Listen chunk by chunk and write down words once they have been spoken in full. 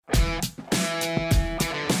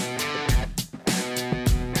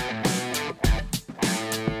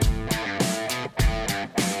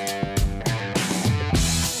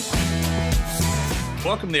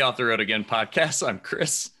Welcome to the Off the Road Again podcast. I'm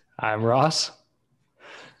Chris. I'm Ross.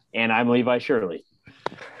 And I'm Levi Shirley.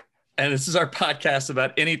 And this is our podcast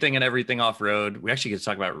about anything and everything off-road. We actually get to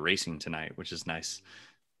talk about racing tonight, which is nice.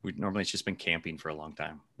 We normally it's just been camping for a long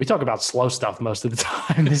time. We talk about slow stuff most of the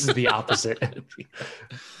time. This is the opposite.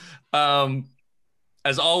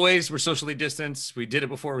 As always, we're socially distanced. We did it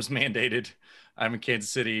before it was mandated. I'm in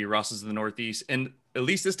Kansas City. Ross is in the Northeast. And at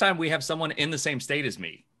least this time we have someone in the same state as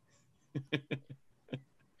me.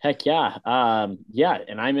 Heck yeah.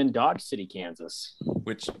 And I'm in Dodge City, Kansas.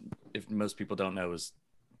 Which, if most people don't know, is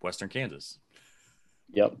Western Kansas.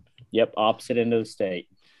 Yep. Opposite end of the state.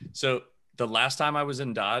 So the last time I was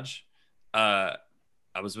in Dodge, I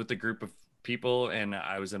was with a group of people and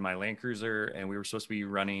I was in my Land Cruiser and we were supposed to be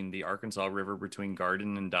running the Arkansas River between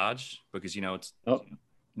Garden and Dodge because, it's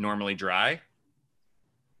normally dry.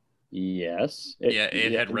 Yes.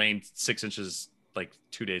 It had rained 6 inches like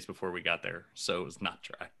 2 days before we got there. So it was not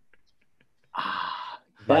dry.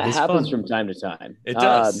 That happens from time to time. It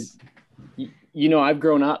does. I've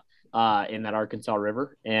grown up in that Arkansas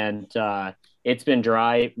River and it's been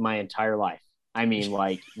dry my entire life. I mean,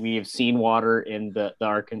 like we have seen water in the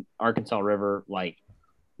Arkansas River like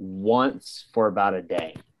once for about a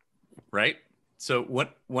day. Right. So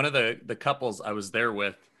one of the couples I was there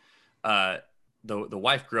with, the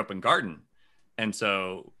wife grew up in Garden. And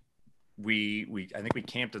so I think we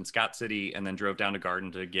camped in Scott City and then drove down to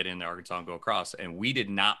Garden to get into Arkansas and go across. And we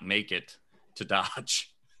did not make it to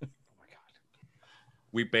Dodge. Oh my God.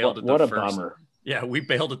 We bailed at the first. What a bummer. Yeah, we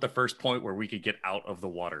bailed at the first point where we could get out of the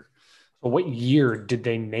water. So what year did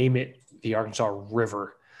they name it the Arkansas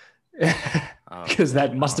River? Because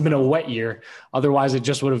that must have been a wet year. Otherwise, it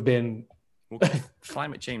just would have been.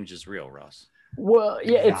 Climate change is real, Ross. Well,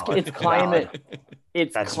 yeah, it's climate.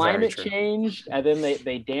 It's climate change, and then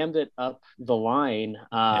they dammed it up the line,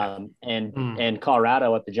 and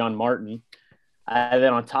Colorado at the John Martin, and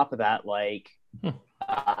then on top of that,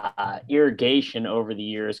 irrigation over the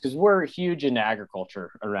years because we're huge into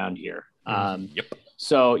agriculture around here. Yep.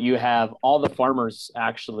 So you have all the farmers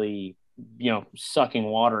actually, sucking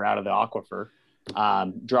water out of the aquifer,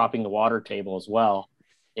 dropping the water table as well.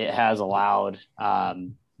 It has allowed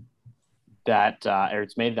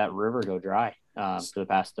it's made that river go dry for the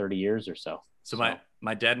past 30 years or so. So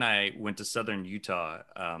my dad and I went to southern Utah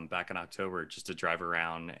back in October just to drive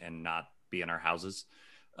around and not be in our houses.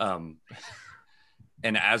 And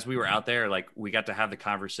as we were out there, we got to have the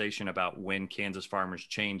conversation about when Kansas farmers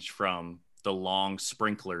changed from the long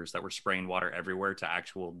sprinklers that were spraying water everywhere to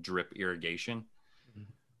actual drip irrigation.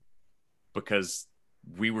 Because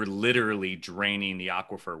we were literally draining the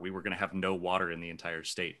aquifer. We were going to have no water in the entire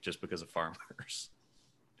state just because of farmers.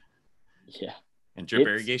 Yeah. And drip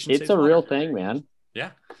irrigation. It's a real thing, man. Yeah.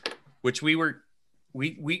 Which we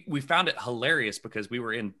found it hilarious because we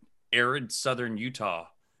were in arid southern Utah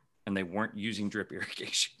and they weren't using drip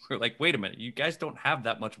irrigation. We're like, wait a minute, you guys don't have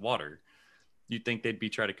that much water. You'd think they'd be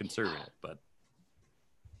trying to conserve it, but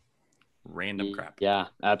random crap. Yeah,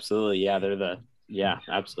 absolutely. Yeah,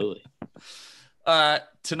 absolutely.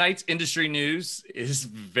 Tonight's industry news is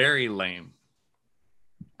very lame.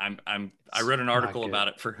 I wrote an article about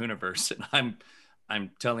it for Hooniverse, and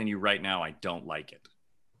I'm telling you right now, I don't like it.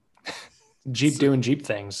 Jeep doing Jeep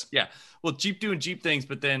things. Yeah. Well, Jeep doing Jeep things,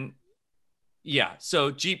 but then, yeah. So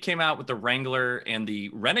Jeep came out with the Wrangler and the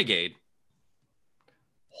Renegade,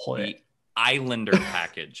 the Islander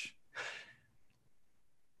package,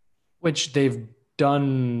 which they've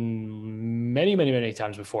done many, many, many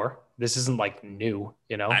times before. This isn't new,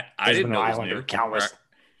 I didn't know it was new. Countless.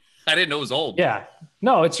 I didn't know it was old. Yeah,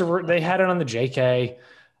 no, they had it on the JK.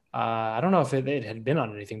 I don't know if it had been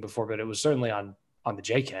on anything before, but it was certainly on the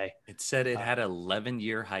JK. It said it had an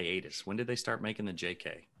 11-year hiatus. When did they start making the JK?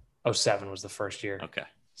 2007 was the first year. Okay,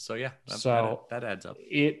 so yeah, that adds up.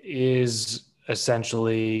 It is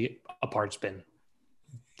essentially a parts bin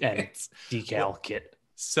and decal kit.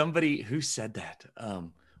 Somebody who said that,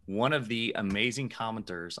 one of the amazing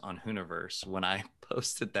commenters on Hooniverse, when I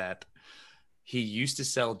posted that, he used to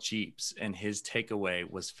sell Jeeps and his takeaway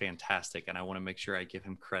was fantastic. And I want to make sure I give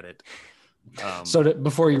him credit.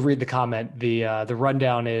 Before you read the comment, the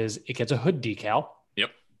rundown is it gets a hood decal.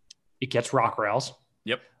 Yep. It gets rock rails.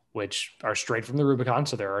 Yep. Which are straight from the Rubicon.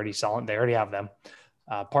 So they're already selling. They already have them.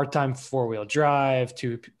 Part-time 4-wheel drive,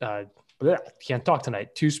 can't talk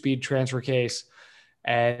tonight, 2-speed transfer case.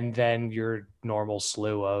 And then your normal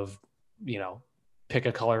slew of, pick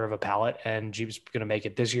a color of a palette, and Jeep's going to make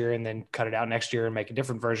it this year and then cut it out next year and make a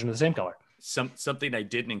different version of the same color. Something I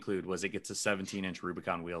didn't include was it gets a 17-inch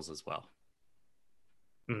Rubicon wheels as well.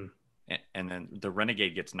 And then the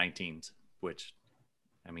Renegade gets 19s, which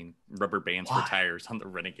I mean, rubber bands Why? for tires on the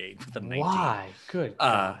Renegade with a 19. Why? Good.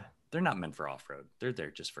 God. They're not meant for off-road. They're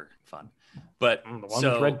there just for fun. But I'm the one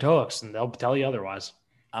with red toe hooks, and they'll tell you otherwise.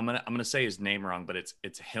 I'm gonna say his name wrong, but it's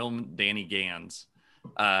Hilm Danny Gans.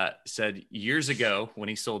 Said years ago when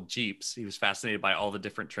he sold Jeeps, he was fascinated by all the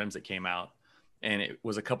different trims that came out. And it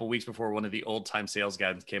was a couple weeks before one of the old time sales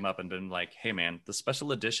guys came up and been like, hey man, the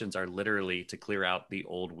special editions are literally to clear out the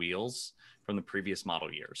old wheels from the previous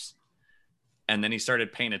model years. And then he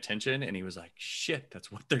started paying attention and he was like, shit, that's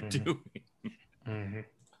what they're doing. Mm-hmm.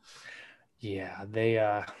 Yeah,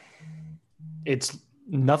 they it's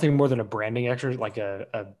nothing more than a branding exercise, like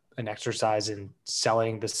an exercise in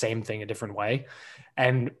selling the same thing a different way.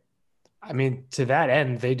 And I mean, to that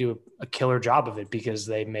end, they do a killer job of it because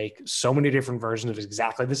they make so many different versions of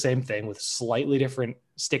exactly the same thing with slightly different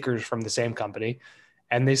stickers from the same company,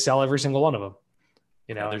 and they sell every single one of them.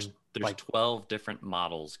 You know, there's like 12 different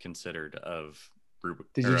models considered of Rubicon.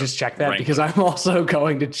 Did you just check that? Wrangler. Because I'm also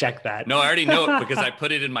going to check that. No, I already know it because I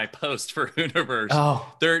put it in my post for Hooniverse.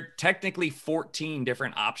 Oh, There are technically 14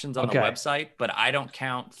 different options on Okay. the website, but I don't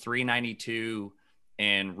count 392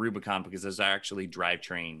 and Rubicon because those are actually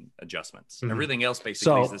drivetrain adjustments. Mhm. Everything else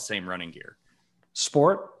basically is So- the same running gear.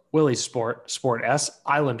 Sport, Willys Sport, Sport S,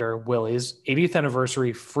 Islander, Willys, 80th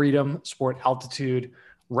anniversary, Freedom, Sport Altitude,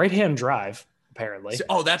 right hand drive, apparently.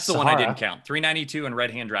 Oh, that's the one I Sahara. didn't count. 392 and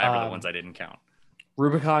Red Hand Drive are the ones I didn't count.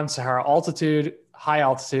 Rubicon, Sahara Altitude, High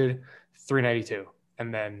Altitude, 392.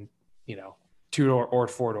 And then, you know, 2-door or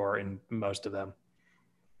 4-door in most of them.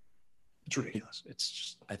 It's ridiculous. It's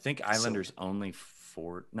just, I think Islander's only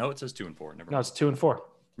 4. No, it says 2 and 4. Never no, mind. it's 2 and 4.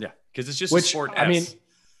 Yeah, because it's just a Which, Sport I mean, S.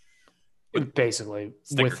 basically,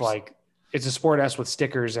 Stickers. with like, it's a Sport S with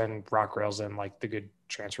stickers and rock rails and like the good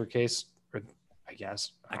transfer case, or I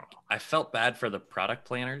guess. I don't know. I felt bad for the product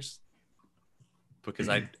planners because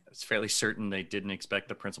I was fairly certain they didn't expect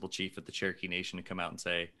the principal chief at the Cherokee Nation to come out and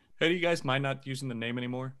say, hey, do you guys mind not using the name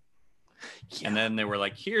anymore? And then they were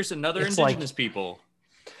like, here's another It's like- indigenous people.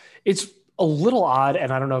 It's a little odd,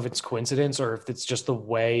 and I don't know if it's coincidence or if it's just the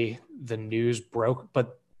way the news broke,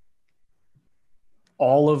 but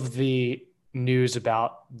all of the news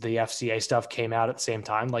about the FCA stuff came out at the same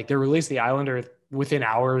time. Like they released the Islander within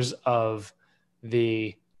hours of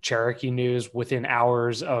the Cherokee news, within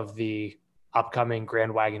hours of the upcoming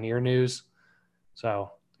Grand Wagoneer news.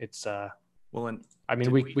 So it's Well, and I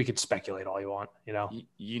mean, Did we could speculate all you want, you know.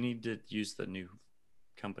 you need to use the new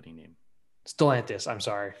company name. Stellantis, I'm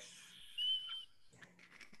sorry.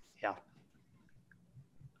 Yeah.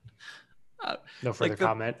 No further the-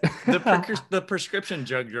 comment. The prescription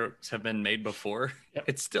drug jokes have been made before. Yep.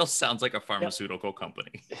 It still sounds like a pharmaceutical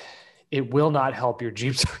company. It will not help your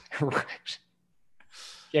Jeep's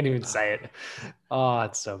can't even say it. Oh,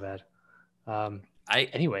 it's so bad.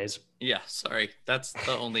 Anyways, Yeah, sorry. That's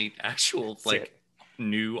the only actual That's like it.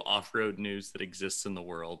 new off-road news that exists in the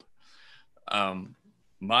world.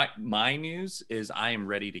 My news is I am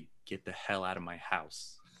ready to get the hell out of my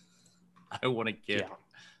house. I want to get Yeah.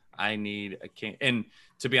 I need a can, and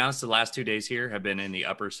to be honest, the last 2 days here have been in the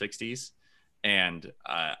upper 60s, and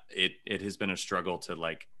it has been a struggle to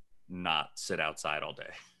like not sit outside all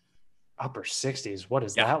day. upper 60s. What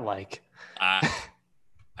is Yeah. that like? I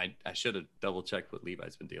should have double checked what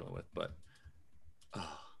Levi's been dealing with, but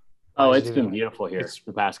Oh, Why it's is it- been beautiful here it's-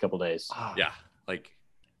 the past couple days. Ah, yeah, like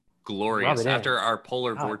glorious Rub it in. after our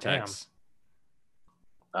polar God vortex.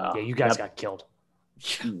 yeah, you guys Yep, got killed.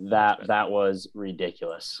 that was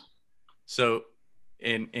ridiculous. So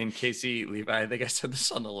in KC, Levi, I think I said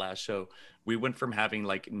this on the last show. We went from having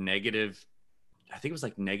like negative, I think it was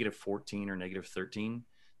like negative 14 or negative 13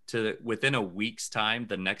 to within a week's time.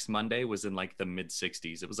 The next Monday was in like the mid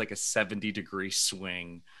 60s. It was like a 70-degree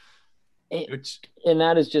swing, which And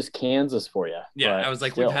that is just Kansas for you. yeah, but I was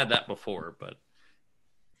like, still. we've had that before, but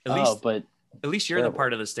at Oh, least but at least you're in the terrible.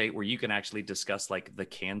 part of the state where you can actually discuss like the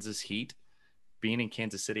Kansas heat. Being in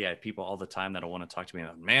Kansas City, I have people all the time that want to talk to me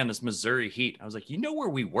about, man, this Missouri heat. I was like, you know where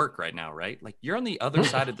we work right now, right? Like you're on the other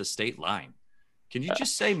side of the state line. Can you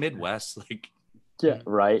just say Midwest? Like, yeah,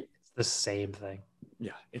 right. It's the same thing.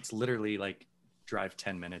 yeah, it's literally like drive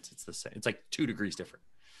 10 minutes. It's the same. It's like 2 degrees different.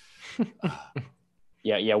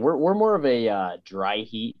 Yeah. We're more of a dry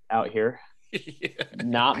heat out here. Yeah,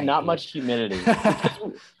 Not Dry not heat. much humidity.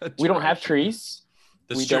 We don't have trees.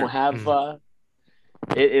 That's We true. don't have.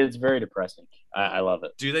 It's very depressing. I love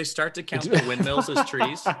it. Do they start to count the windmills as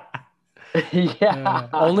trees? Yeah.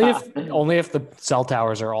 only if the cell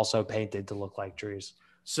towers are also painted to look like trees.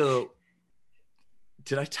 So,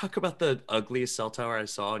 did I talk about the ugliest cell tower I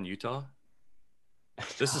saw in Utah?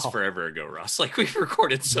 This is No. forever ago, Ross. Like we've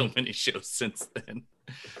recorded so many shows since then.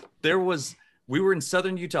 we were in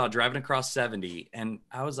southern Utah driving across 70, and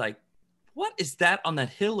I was like, what is that on that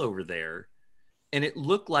hill over there? And it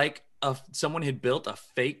looked like someone had built a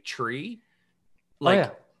fake tree. Like, oh,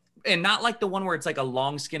 yeah. and not like the one where it's like a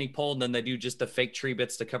long skinny pole and then they do just the fake tree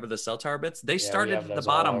bits to cover the cell tower bits. They we started have at the those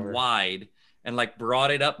all bottom over. wide and like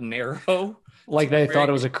brought it up narrow. Like they thought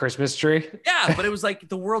it was a Christmas tree. Yeah, but it was like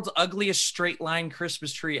the world's ugliest straight line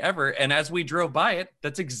Christmas tree ever. And as we drove by it,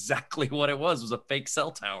 that's exactly what it was a fake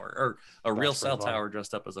cell tower, or a real cell tower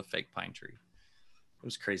dressed up as a fake pine tree. It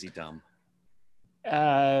was crazy dumb.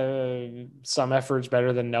 Some effort's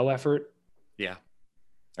better than no effort. Yeah.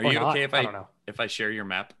 Are you okay if I don't know. If I share your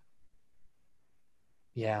map?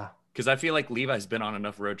 Yeah. Because I feel like Levi's been on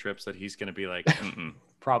enough road trips that he's going to be like, mm-mm.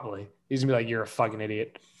 Probably. He's gonna be like, you're a fucking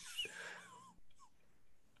idiot.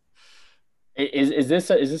 Is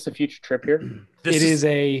this a future trip here?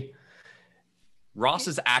 Ross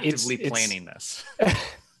is actively planning this.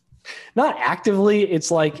 Not actively.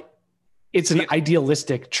 It's like, it's an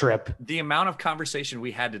idealistic trip. The amount of conversation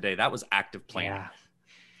we had today, that was active planning.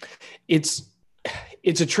 Yeah.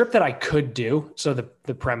 It's a trip that I could do. So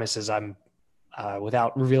the premise is I'm,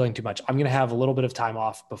 without revealing too much, I'm going to have a little bit of time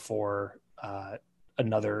off before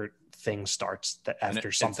another thing starts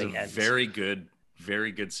after something ends. Very good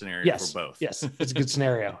scenario for both. Yes, it's a good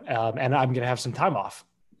scenario. And I'm going to have some time off.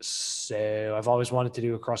 So I've always wanted to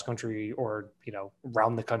do a cross country or,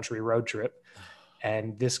 round the country road trip.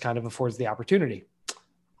 And this kind of affords the opportunity.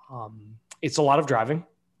 It's a lot of driving,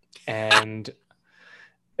 and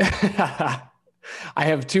I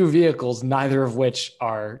have two vehicles, neither of which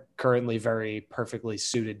are currently very perfectly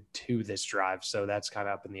suited to this drive. So that's kind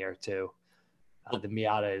of up in the air too. The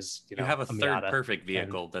Miata is, you have a third perfect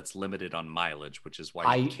vehicle that's limited on mileage, which is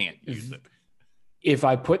why you can't use it. If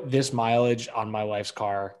I put this mileage on my wife's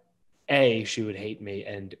car, A, she would hate me,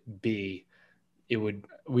 and B,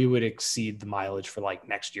 we would exceed the mileage for like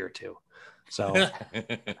next year too. So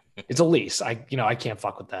it's a lease. I can't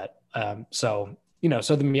fuck with that. So the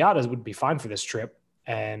Miatas would be fine for this trip,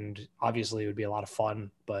 and obviously it would be a lot of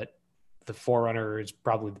fun, but the 4Runner is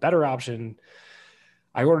probably the better option.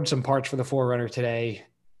 I ordered some parts for the 4Runner today,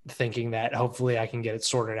 thinking that hopefully I can get it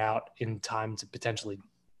sorted out in time to potentially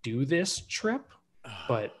do this trip.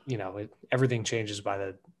 But everything changes by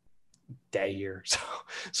the day here.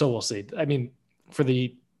 So we'll see. I mean, for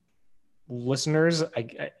the listeners,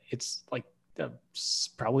 it's like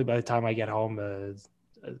probably by the time I get home,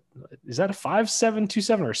 is that a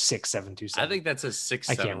 5727 or 6727? I think that's a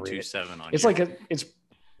 6727 on. It's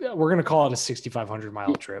we're gonna call it a 6,500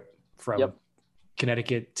 mile trip from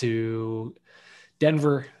Connecticut to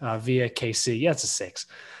Denver via KC. Yeah, it's a 6,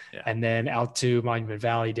 and then out to Monument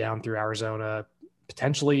Valley, down through Arizona,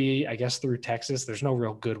 potentially I guess through Texas. There's no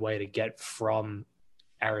real good way to get from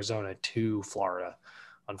Arizona to Florida,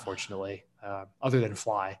 unfortunately, other than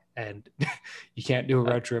fly, and you can't do a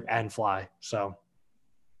road trip and fly. So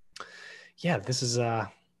yeah, this is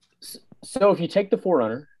so if you take the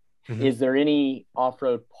 4Runner, is there any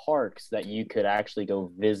off-road parks that you could actually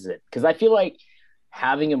go visit? Because I feel like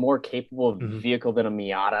having a more capable vehicle than a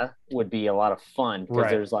Miata would be a lot of fun, because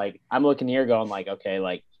there's like, I'm looking here going like, okay,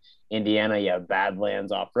 like Indiana, you have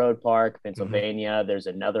Badlands Off-Road Park. Pennsylvania, there's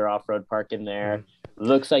another off-road park in there.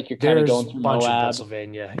 Looks like you're kind of going through a bunch Moab. Of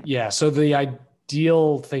Pennsylvania. Yeah. So the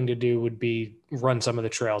ideal thing to do would be run some of the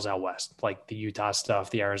trails out west, like the Utah stuff,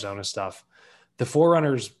 the Arizona stuff. The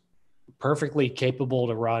 4Runner's perfectly capable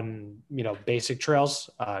to run, basic trails.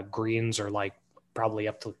 Greens are like probably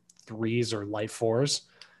up to 3s or light 4s,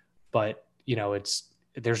 but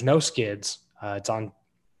there's no skids. It's on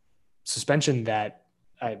suspension that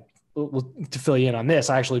to fill you in on this,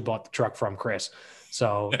 I actually bought the truck from Chris.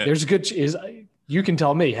 So there's a good, you can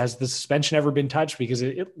tell me, has the suspension ever been touched? Because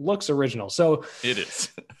it looks original. So it is.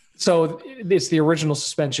 So it's the original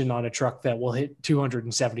suspension on a truck that will hit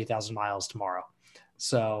 270,000 miles tomorrow.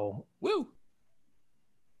 So woo,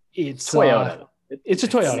 it's Toyota. It's a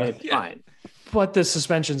Toyota. It's fine. But the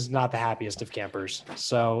suspension's not the happiest of campers.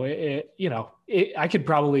 So, I could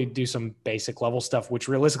probably do some basic level stuff, which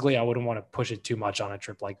realistically I wouldn't want to push it too much on a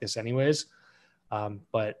trip like this anyways.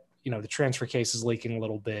 But, the transfer case is leaking a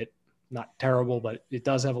little bit. Not terrible, but it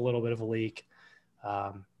does have a little bit of a leak.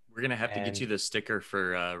 We're going to have to get you the sticker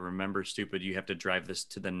for Remember Stupid. You have to drive this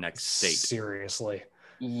to the next state. Seriously.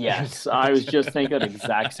 Yes, I was just thinking the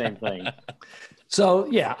exact same thing. So,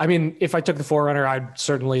 yeah, I mean, if I took the 4Runner, I'd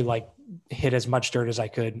certainly hit as much dirt as I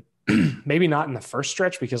could. Maybe not in the first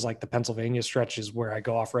stretch, because the Pennsylvania stretch is where I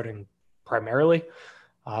go off-roading primarily.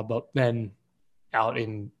 But then out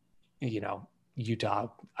in, Utah,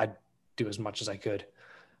 I'd do as much as I could.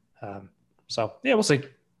 So yeah, we'll see.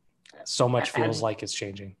 So much feels like it's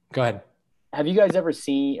changing. Go ahead. Have you guys ever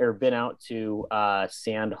seen or been out to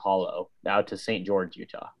Sand Hollow, out to St. George,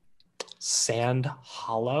 Utah? Sand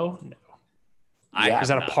Hollow? No. Yeah. Is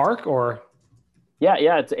that a park or?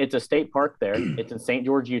 Yeah. It's a state park there. It's in St.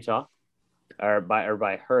 George, Utah, or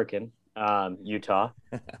by Hurricane, Utah.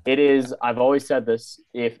 It is. I've always said this.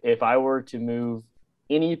 If I were to move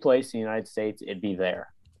any place in the United States, it'd be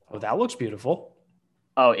there. Oh, that looks beautiful.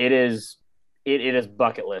 Oh, it is. It is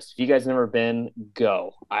bucket list. If you guys never been,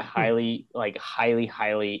 go. I highly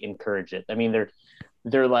encourage it. I mean,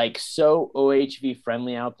 they're like so OHV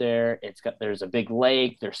friendly out there. There's a big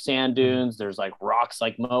lake, there's sand dunes, there's like rocks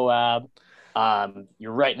like Moab.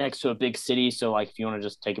 You're right next to a big city, so like if you want to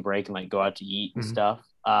just take a break and like go out to eat and stuff.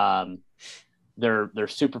 They're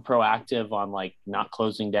super proactive on like not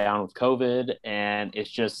closing down with COVID, and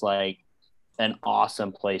it's just like an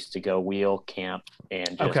awesome place to go wheel, camp,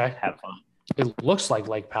 and just have fun. It looks like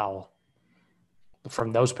Lake Powell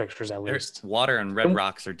from those pictures, at least. Water and red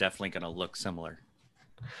rocks are definitely going to look similar.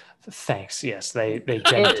 Thanks. Yes, they tend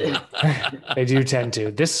to. They do tend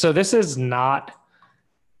to. This is not.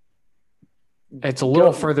 It's a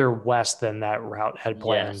little further west than that route had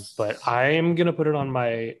planned, but I am gonna put it on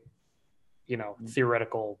my,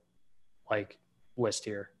 theoretical, like, list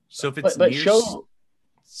here. So if it's near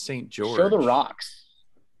St. George, show the rocks.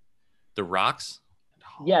 The rocks.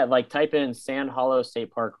 Yeah, like type in Sand Hollow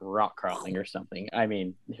State Park rock crawling or something. I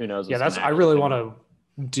mean, who knows? Yeah, I really want to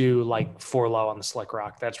do like Forlow on the Slick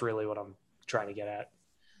Rock. That's really what I'm trying to get at.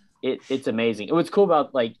 It's amazing. What's cool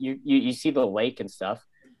about like you see the lake and stuff.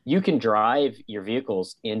 You can drive your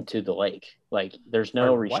vehicles into the lake. Like there's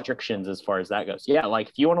no restrictions as far as that goes. Yeah, like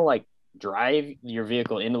if you want to like drive your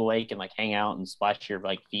vehicle into the lake and like hang out and splash your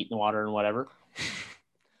like feet in the water and whatever.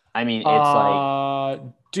 I mean, it's like,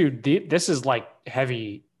 dude, this is like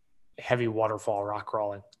heavy waterfall rock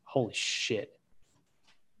crawling. Holy shit!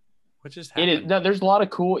 What just happened? It is. No, there's a lot of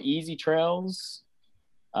cool, easy trails.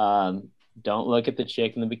 Don't look at the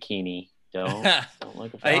chick in the bikini. Don't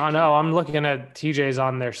look at. I know. I'm looking at TJ's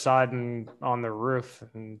on their side and on their roof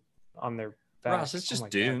and on their back. Ross, it's just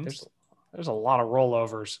dunes. There's a lot of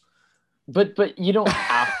rollovers. But you don't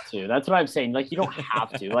have to. That's what I'm saying. Like you don't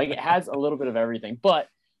have to. Like it has a little bit of everything. But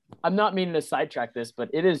I'm not meaning to sidetrack this, but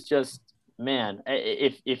it is just, man,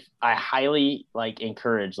 if I highly like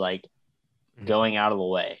encourage like going out of the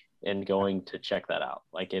way and going to check that out.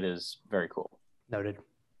 Like it is very cool. Noted.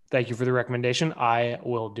 Thank you for the recommendation. I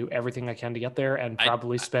will do everything I can to get there and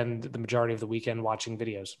probably spend the majority of the weekend watching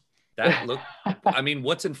videos. I mean,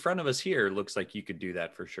 what's in front of us here looks like you could do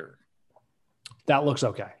that for sure. That looks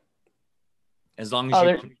okay. As long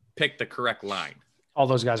as you pick the correct line. All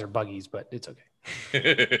those guys are buggies, but it's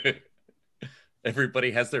okay.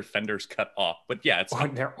 Everybody has their fenders cut off, but yeah,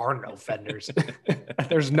 there are no fenders.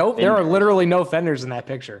 There are literally no fenders in that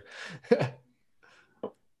picture.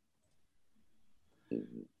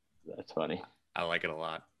 That's funny. I like it a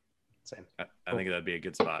lot. Same. I think that'd be a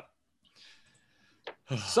good spot.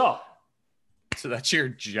 So that's your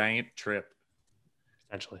giant trip.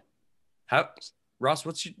 Essentially. Ross,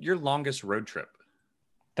 what's your longest road trip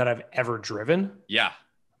that I've ever driven? Yeah.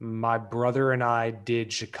 My brother and I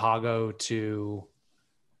did Chicago to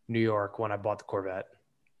New York when I bought the Corvette.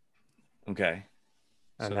 Okay.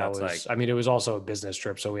 And so that was, it was also a business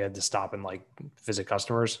trip. So we had to stop and like visit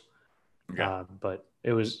customers. Okay. But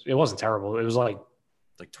it wasn't terrible. It was like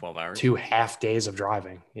 12 hours, 2 half days of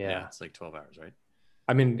driving. Yeah. It's like 12 hours, right?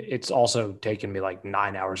 I mean, it's also taken me like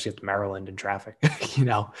 9 hours to get to Maryland in traffic,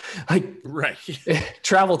 like right.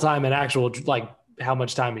 Travel time and actual, like how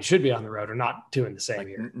much time you should be on the road are not doing the same like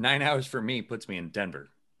here. 9 hours for me puts me in Denver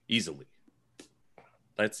easily.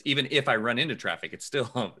 That's even if I run into traffic, it's still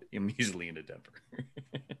I'm easily into Denver.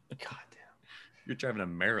 God damn. You're driving to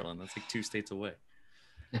Maryland. That's like 2 states away.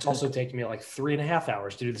 It's also taking me like 3.5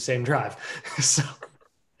 hours to do the same drive. So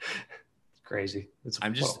it's crazy.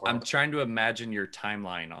 I'm trying to imagine your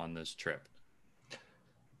timeline on this trip.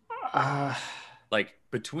 Like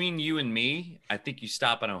between you and me, I think you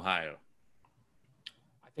stop in Ohio.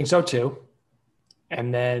 I think so too.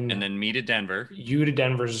 And then me to Denver. You to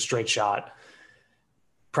Denver is a straight shot.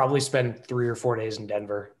 Probably spend 3 or 4 days in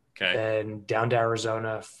Denver. Okay. Then down to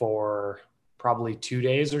Arizona for probably 2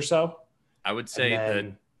 days or so. I would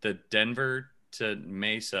say the Denver to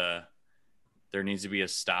Mesa, there needs to be a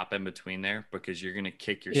stop in between there because you're going to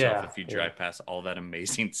kick yourself if you drive past all that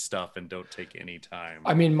amazing stuff and don't take any time.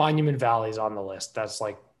 I mean, Monument Valley is on the list. That's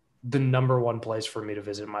like the number one place for me to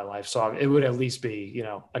visit in my life. So it would at least be,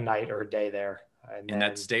 a night or a day there. And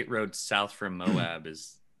that state road south from Moab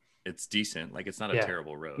it's decent. Like it's not a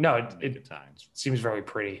terrible road. No, it seems very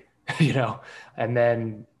pretty, and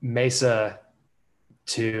then Mesa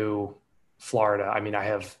to Florida, I mean, I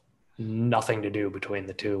have nothing to do between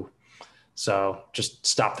the two. So just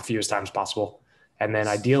stop the fewest times possible. And then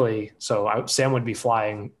ideally, Sam would be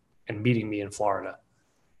flying and meeting me in Florida.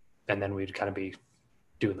 And then we'd kind of be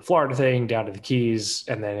doing the Florida thing down to the Keys.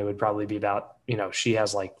 And then it would probably be about, she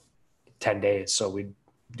has like 10 days. So we'd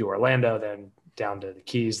do Orlando, then down to the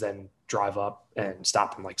Keys, then drive up and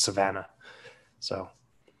stop in like Savannah. So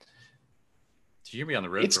you're going to be on the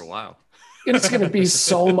road for a while. It's going to be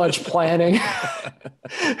so much planning.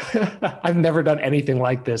 I've never done anything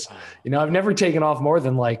like this. I've never taken off more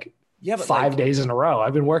than like 5 days in a row.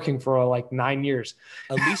 I've been working for like 9 years.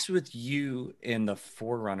 At least with you in the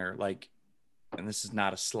 4Runner, and this is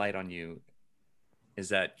not a slight on you, is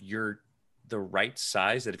that you're the right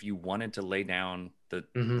size that if you wanted to lay down the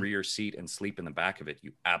rear seat and sleep in the back of it,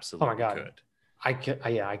 you absolutely could.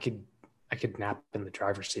 I could nap in the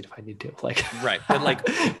driver's seat if I need to. Right. But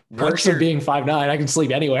perks of being 5'9", I can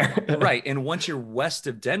sleep anywhere. Right. And once you're west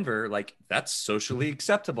of Denver, that's socially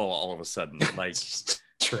acceptable all of a sudden. It's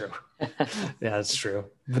true. Yeah, that's true.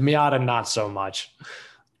 The Miata, not so much.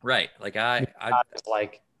 Right.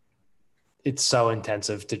 It's so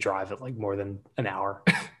intensive to drive it more than an hour.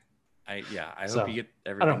 I hope you get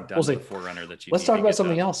everything done with the 4Runner that you Let's talk about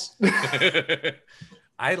something else.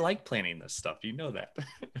 I like planning this stuff. You know that.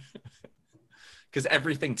 Because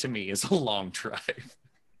everything to me is a long drive.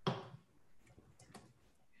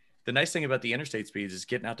 The nice thing about the interstate speeds is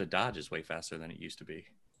getting out to Dodge is way faster than it used to be.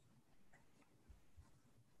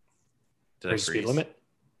 Speed limit?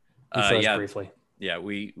 Yeah. Briefly. Yeah,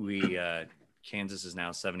 we Kansas is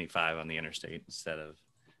now 75 on the interstate instead of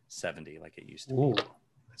 70 like it used to be. Ooh,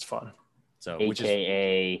 that's fun. So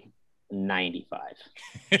AKA 95.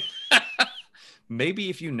 Maybe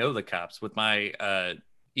if you know the cops with my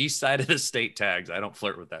east side of the state tags, I don't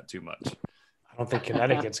flirt with that too much. I don't think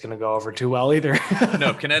Connecticut's going to go over too well either.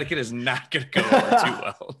 No, Connecticut is not going to go over too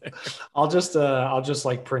well. I'll just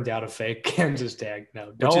print out a fake Kansas tag.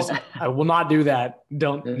 No, I will not do that.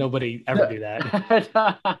 Nobody ever do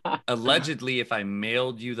that. Allegedly, if I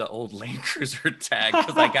mailed you the old Land Cruiser tag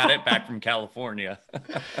because I got it back from California.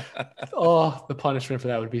 Oh, the punishment for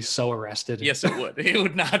that would be so arrested. Yes, it would. It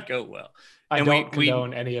would not go well. I don't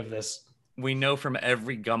condone any of this. We know from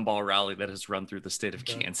every gumball rally that has run through the state of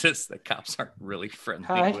Kansas that cops aren't really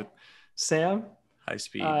friendly with Sam. High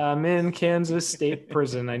speed. I'm in Kansas State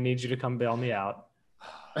Prison. I need you to come bail me out.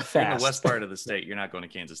 Fast. In the west part of the state, you're not going to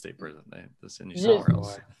Kansas State Prison. They send you somewhere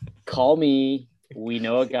else. Call me. We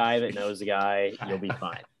know a guy that knows a guy. You'll be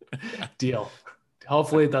fine. Deal.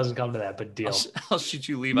 Hopefully it doesn't come to that, but deal. I'll shoot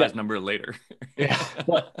you Levi's number later. Yeah.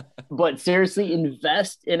 But seriously,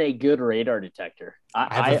 invest in a good radar detector.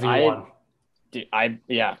 I have a V1.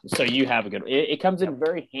 So you have a good. It comes in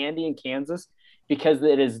very handy in Kansas because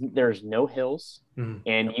there's no hills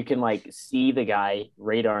and you can see the guy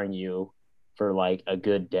radaring you for a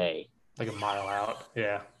good day, a mile out.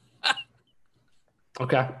 Yeah.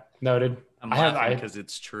 Okay, noted. I'm laughing because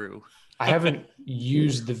it's true. I haven't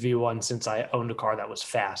used the V1 since I owned a car that was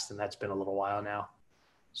fast, and that's been a little while now.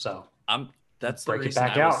 So that's break it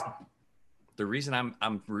back out. The reason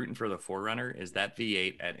I'm rooting for the 4Runner is that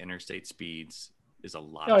V8 at interstate speeds is a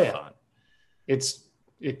lot of fun. It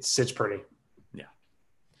sits pretty. Yeah.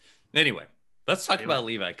 Anyway, let's talk about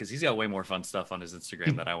Levi because he's got way more fun stuff on his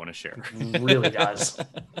Instagram that I want to share. Really does.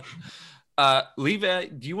 Levi,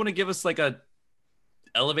 do you want to give us a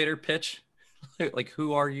elevator pitch?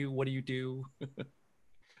 Who are you? What do you do?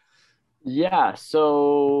 Yeah.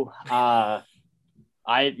 So I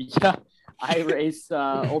race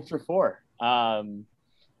Ultra 4.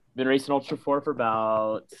 Been racing Ultra 4 for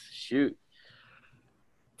about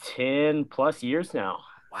 10 plus years now.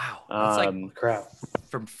 Wow. That's crap.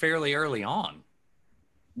 From fairly early on.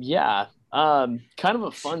 Yeah. Kind of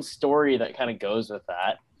a fun story that kind of goes with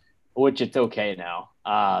that, which it's okay now.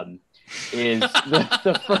 Is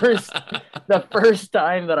the first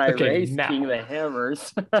time that I raced King of the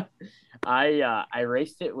Hammers, I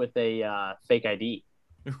raced it with a fake ID.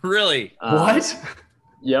 Really? What?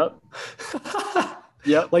 Yep.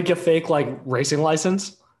 Yep. A fake racing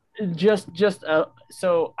license?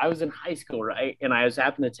 So I was in high school, right? And I was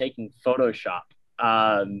happened to taking Photoshop.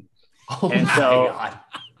 God.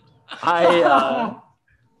 I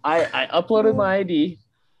uploaded my ID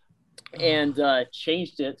and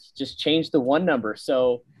changed the one number.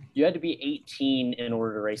 So you had to be 18 in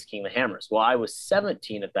order to race King of the Hammers. Well, I was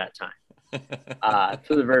 17 at that time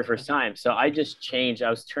for the very first time. So I just changed. I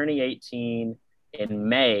was turning 18 in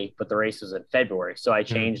May, but the race was in February. So I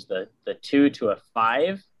changed the 2 to a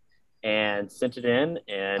 5 and sent it in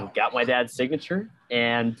and got my dad's signature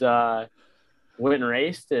and went and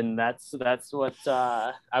raced, and that's what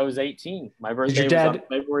I was 18. My birthday your was dad- on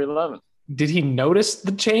February 11th. Did he notice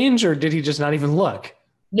the change, or did he just not even look?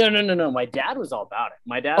 No. My dad was all about it.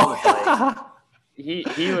 My dad was like, he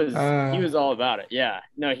was all about it. Yeah.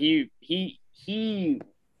 No, he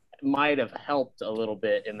might have helped a little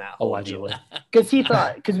bit in that whole Allegedly. because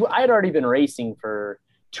I had already been racing for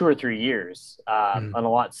 2 or 3 years on a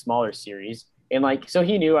lot smaller series, and like so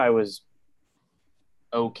he knew I was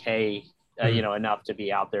okay, enough to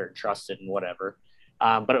be out there and trusted and whatever.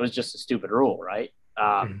 But it was just a stupid rule, right?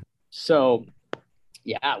 So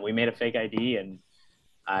yeah, we made a fake ID and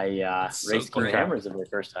I raced King Hammers the very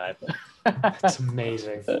first time. That's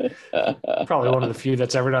amazing. Probably one of the few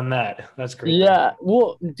that's ever done that. That's great. Yeah.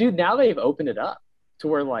 Well, dude, now they've opened it up to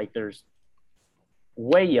where like there's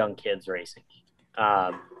way young kids racing.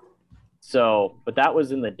 But that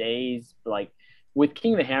was in the days like with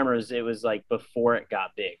King of the Hammers, it was like before it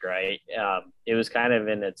got big, right? It was kind of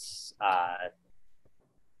in its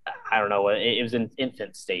I don't know. It was in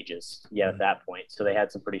infant stages, at that point. So they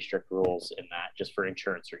had some pretty strict rules in that, just for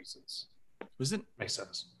insurance reasons. Makes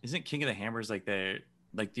sense? Isn't King of the Hammers like the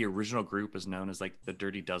original group is known as like the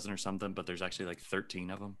Dirty Dozen or something? But there's actually like 13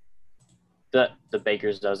 of them. The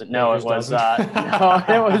Baker's Dozen. No, Baker's it was Dozen.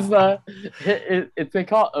 they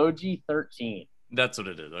call it OG 13. That's what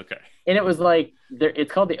it is. Okay. And it was like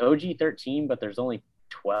it's called the OG 13, but there's only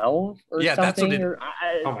 12 or something. That's what it.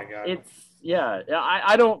 Oh my god. It's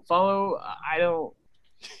I don't follow. I don't.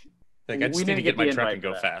 Like I just need to get my truck and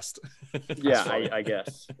go fast. Yeah, I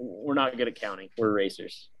guess we're not good at counting. We're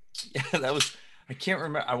racers. Yeah, that was. I can't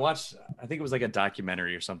remember. I think it was like a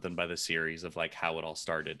documentary or something by the series of like how it all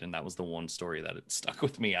started, and that was the one story that it stuck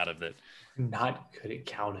with me out of it. Not good at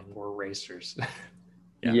counting. We're racers.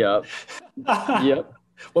 Yeah. Yep.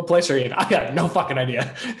 What place are you in? I got no fucking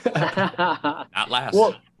idea. Not last.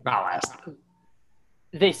 Well, not last.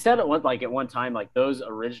 They said at one time, like those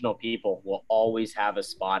original people will always have a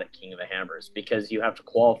spot at King of the Hammers because you have to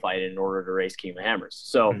qualify in order to race King of the Hammers.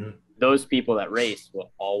 So those people that race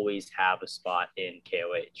will always have a spot in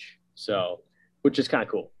KOH. So, which is kind of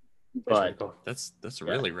cool. But that's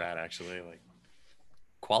really rad, actually. Like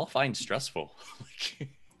qualifying stressful.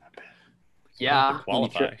 Yeah,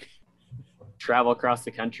 qualify. Travel across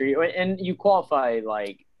the country, and you qualify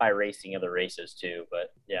like by racing other races too.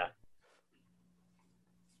 But yeah.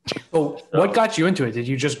 So what got you into it? Did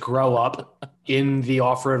you just grow up in the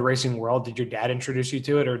off-road racing world? Did your dad introduce you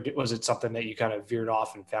to it, or was it something that you kind of veered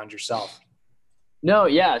off and found yourself? No,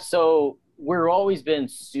 yeah. So we've always been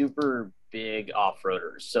super big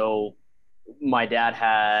off-roaders. So my dad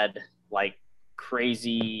had like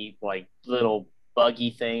crazy like little buggy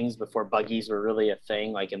things before buggies were really a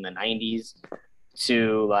thing, like in the 90s,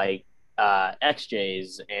 to like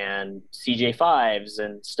XJs and CJ5s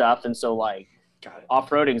and stuff. And so like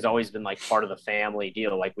off-roading has always been like part of the family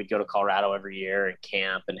deal. Like we'd go to Colorado every year and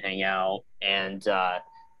camp and hang out. And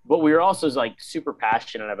but we were also like super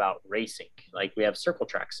passionate about racing. Like we have circle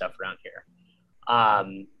track stuff around here.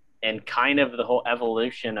 And kind of the whole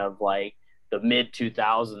evolution of like the mid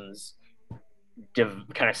 2000s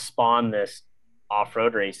kind of spawned this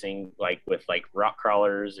off-road racing, like with like rock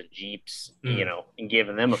crawlers and Jeeps, and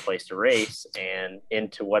giving them a place to race, and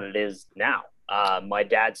into what it is now. My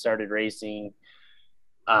dad started racing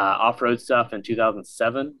off-road stuff in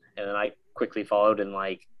 2007, and then I quickly followed in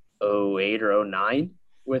like 08 or 09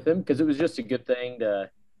 with him because it was just a good thing to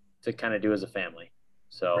kind of do as a family.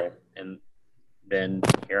 So, and then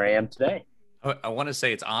here I am today. I want to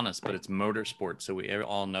say it's honest, but it's motorsport, so we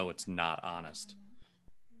all know it's not honest.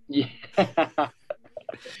 Yeah.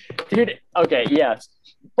 Dude, okay, yes.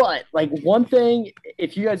 But like one thing,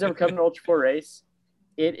 if you guys ever come to an Ultra 4 race,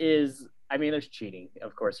 it is, I mean, there's cheating.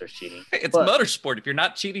 Of course there's cheating. It's motorsport. If you're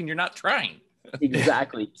not cheating, you're not trying.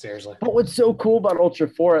 Exactly. Seriously. But what's so cool about Ultra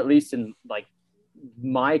 4, at least in like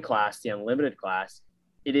my class, the unlimited class,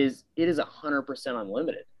 it is 100%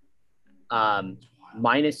 unlimited.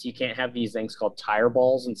 Minus you can't have these things called tire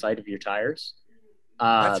balls inside of your tires.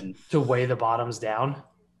 To weigh the bottoms down?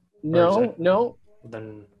 No.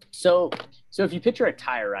 Then so if you picture a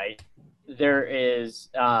tire, right, there is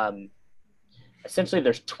essentially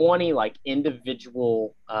there's 20 like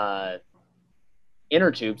individual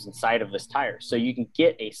inner tubes inside of this tire. So you can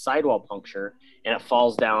get a sidewall puncture and it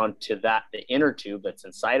falls down to the inner tube that's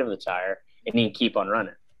inside of the tire, and you can keep on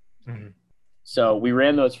running. Mm-hmm. So we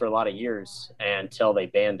ran those for a lot of years until they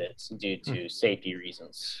banned it due to safety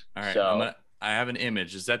reasons. All right. So I have an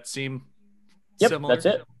image. Does that seem similar? That's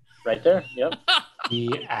it. Right there. Yep.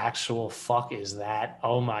 The actual fuck is that?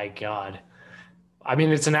 Oh my God. I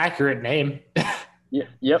mean, it's an accurate name. Yeah.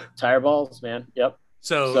 Yep. Tire balls, man. Yep.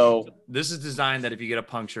 So this is designed that if you get a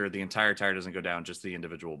puncture, the entire tire doesn't go down, just the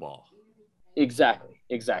individual ball. Exactly.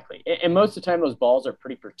 And most of the time, those balls are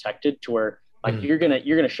pretty protected to where like you're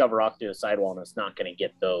gonna shove a rock through the sidewall and it's not gonna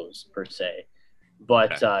get those per se,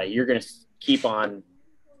 but you're gonna keep on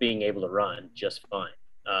being able to run just fine.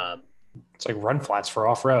 It's like run flats for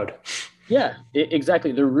off road. Yeah,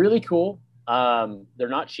 exactly. They're really cool. They're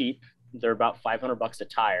not cheap. They're about $500 a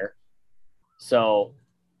tire. So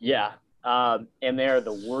yeah, and they're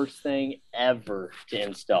the worst thing ever to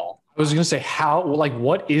install. I was going to say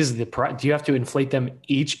what is the price? Do you have to inflate them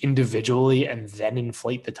each individually and then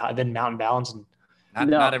inflate the tire, then mount and balance? And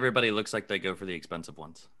not everybody looks like they go for the expensive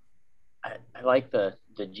ones. I like the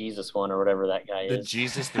Jesus one or whatever that guy is. The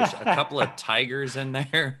Jesus, there's a couple of tigers in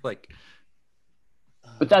there, like.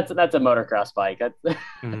 But that's a motocross bike.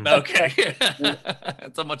 Okay,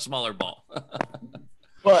 it's a much smaller ball.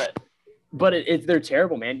 but they're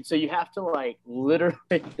terrible, man. So you have to like literally.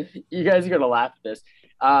 You guys are gonna laugh at this.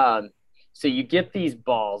 So you get these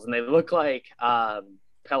balls, and they look like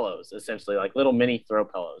pillows, essentially, like little mini throw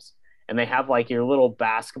pillows. And they have like your little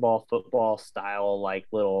basketball, football style, like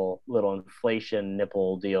little inflation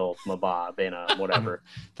nipple deal, mabob, and whatever.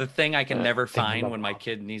 The thing I can never find when my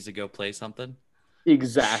kid needs to go play something.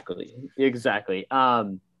 Exactly.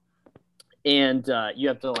 And you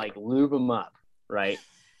have to like lube them up, right?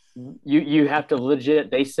 You have to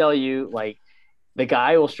legit. They sell you like the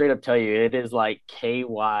guy will straight up tell you it is like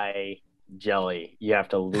KY jelly you have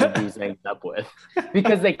to lube these things up with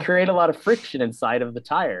because they create a lot of friction inside of the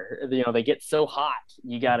tire. You know, they get so hot.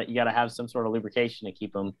 You gotta have some sort of lubrication to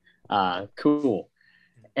keep them cool.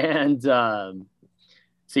 And so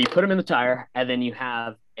you put them in the tire, and then you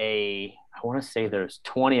have I want to say there's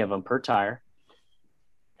 20 of them per tire.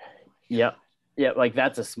 Yep. Like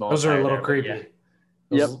that's a small. Those are a little there, creepy.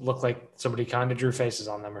 Yeah. Those look like somebody kind of drew faces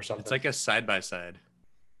on them or something. It's like a side by side.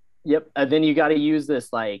 Yep. And then you got to use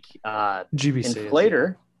this like GBC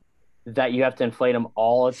inflator that you have to inflate them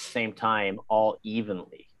all at the same time, all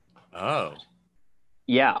evenly. Oh.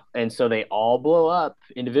 Yeah. And so they all blow up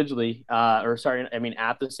individually, at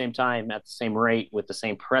the same time, at the same rate, with the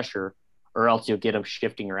same pressure, or else you'll get them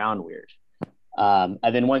shifting around weird. And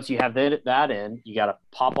then once you have that in, you got to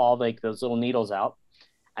pop all like those little needles out.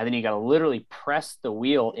 And then you got to literally press the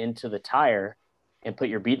wheel into the tire and put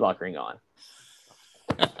your bead lock ring on.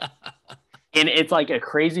 And it's like a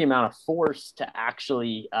crazy amount of force to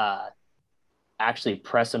actually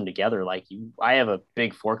press them together. Like I have a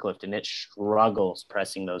big forklift and it struggles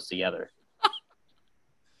pressing those together.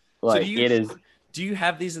 Like do you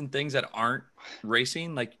have these in things that aren't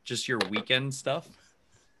racing, like just your weekend stuff?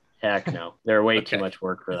 Heck no. They're way too much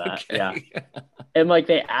work for that. Okay. Yeah. And like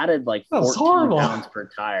they added like 14 pounds per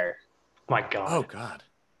tire. My God. Oh God.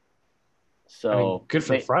 So good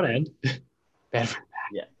for the front end. Bad for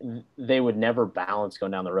yeah, they would never balance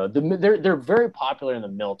going down the road. They're very popular in the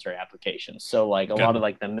military applications. So like a lot of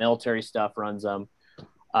like the military stuff runs them.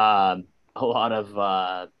 A lot of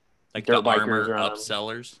like dirt the bikers armor run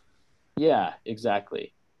upsellers. Yeah,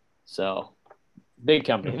 exactly. So big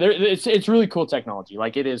company. It's really cool technology.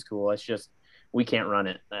 Like it is cool. It's just we can't run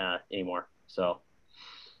it anymore. So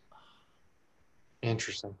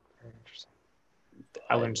interesting. Very interesting.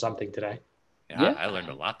 I learned something today. Yeah, I learned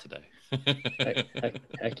a lot today.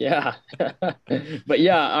 heck yeah. But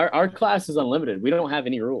yeah, our class is unlimited. We don't have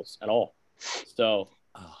any rules at all. So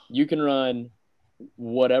you can run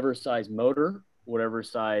whatever size motor, whatever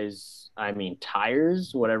size,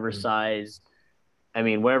 tires, whatever size,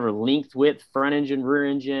 whatever length, width, front engine, rear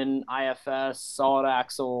engine, IFS, solid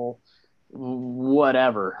axle,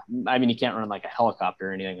 whatever. You can't run like a helicopter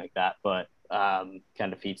or anything like that, but kind of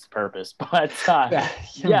defeats the purpose. But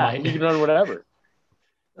you can run whatever.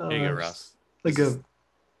 There you go, Russ.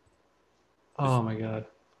 Oh my God.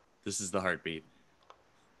 This is the heartbeat.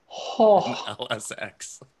 Oh.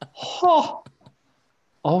 LSX.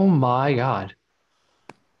 Oh my God.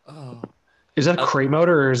 Oh. Is that a crate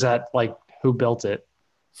motor, or is that like who built it?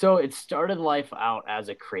 So it started life out as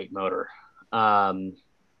a crate motor.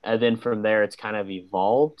 And then from there, it's kind of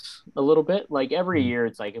evolved a little bit. Like every year,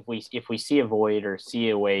 it's like if we see a void or see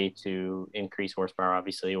a way to increase horsepower,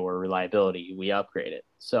 obviously, or reliability, we upgrade it.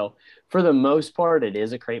 So for the most part, it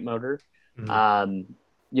is a crate motor.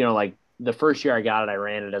 Mm-hmm. Like the first year I got it, I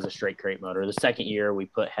ran it as a straight crate motor. The second year, we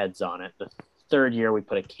put heads on it. The third year, we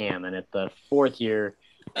put a cam in it. The fourth year,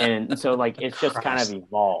 and so like it's just kind of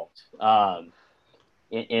evolved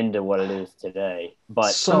into what it is today.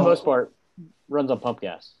 But for the most part, runs on pump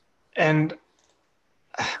gas. And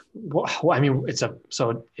it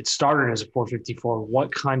started as a 454.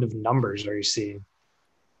 What kind of numbers are you seeing?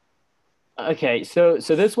 Okay, so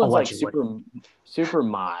this one's like Allegedly. super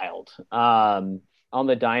mild. On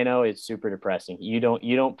the dyno, it's super depressing. You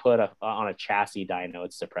don't put on a chassis dyno,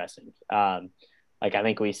 it's depressing. Like I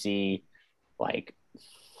think we see like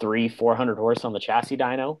 300-400 horse on the chassis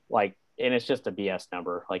dyno, like, and it's just a BS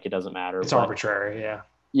number. Like it doesn't matter. It's But arbitrary. Yeah.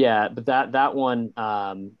 yeah, but that one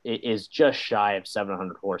is just shy of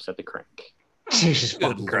 700 horse at the crank, Jesus Good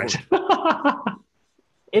fucking Lord. Christ.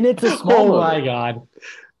 and it's a small Oh motor. my God.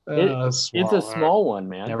 It's a small one,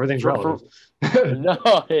 man. Everything's For- relative.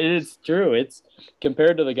 No, it is true. It's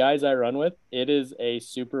compared to the guys I run with, it is a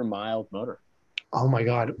super mild motor. Oh my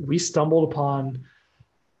God. We stumbled upon,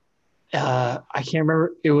 I can't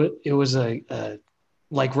remember. It was a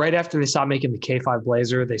like right after they stopped making the K5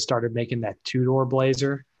 Blazer, they started making that two-door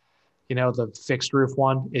Blazer, the fixed roof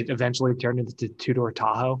one. It eventually turned into the two-door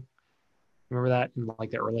Tahoe. Remember that in like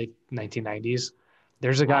the early 1990s?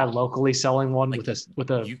 There's a guy Wow. locally selling one Like with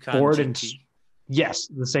a Yukon board and GT. yes,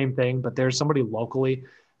 the same thing, but there's somebody locally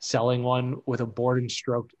selling one with a board and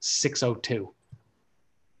stroked 602.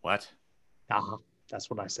 What? Uh-huh. That's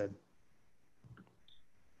what I said.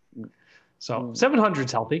 So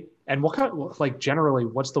 700's healthy. And what kind of, like, generally,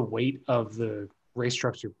 what's the weight of the race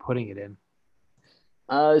trucks you're putting it in?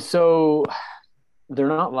 So they're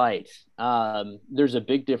not light. There's a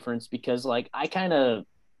big difference because like I kind of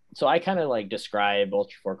like describe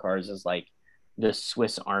Ultra Four cars as like the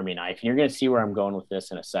Swiss Army knife. And you're gonna see where I'm going with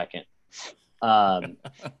this in a second. Um,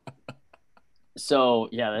 so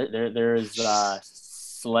yeah, there's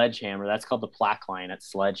Sledgehammer. That's called the plaque line at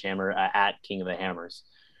Sledgehammer at King of the Hammers.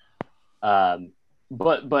 Um,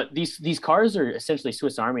 but these cars are essentially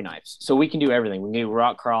Swiss Army knives. So we can do everything. We can do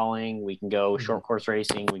rock crawling. We can go short course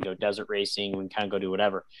racing. We can go desert racing. We can kind of go do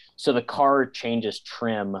whatever. So the car changes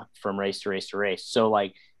trim from race to race to race. So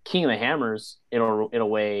like King of the Hammers, it'll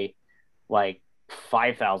weigh like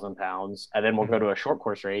 5,000 pounds, and then we'll go to a short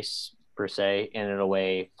course race per se, and it'll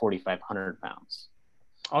weigh 4,500 pounds.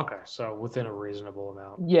 Okay, so within a reasonable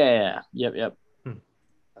amount. Yeah. Yep.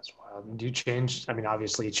 That's wild. Do you change? I mean,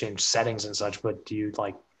 obviously you change settings and such, but do you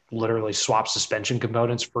like literally swap suspension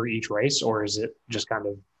components for each race, or is it just kind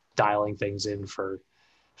of dialing things in for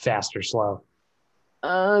fast or slow?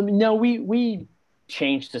 No, we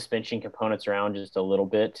change suspension components around just a little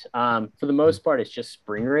bit. For the most part, it's just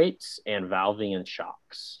spring rates and valving and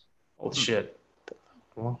shocks. Holy shit.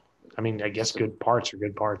 Well, I mean, I guess good parts are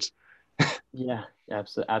good parts. Yeah,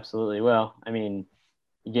 absolutely. Well, I mean,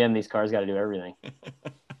 again, these cars got to do everything.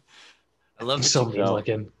 I love that So you, mean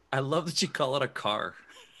looking. I love that you call it a car.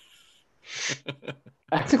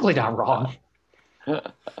 Technically not wrong.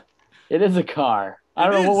 It is a car. I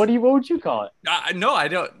don't It know. is. What would you call it? No, I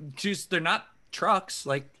don't. Just they're not trucks.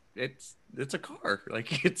 Like it's a car. Like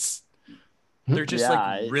they're just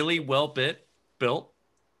like really well built,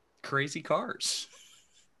 crazy cars.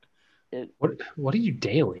 What do you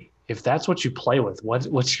daily? If that's what you play with,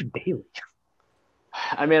 what's your daily?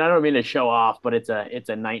 I mean, I don't mean to show off, but it's a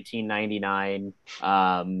 1999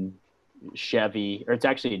 Chevy, or it's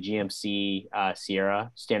actually a GMC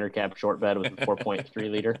Sierra standard cab short bed with a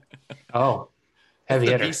 4.3 liter. Oh, heavy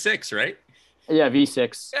the hitter. V6, right? Yeah,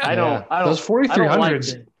 V6. Yeah. I don't. Those 4300s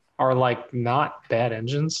like are like not bad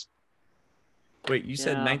engines. Wait, you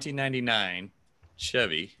said Yeah. 1999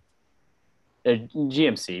 Chevy.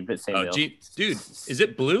 GMC, but same Oh, deal. dude, is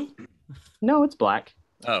it blue? No, it's black.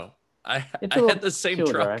 Oh, I It's had the same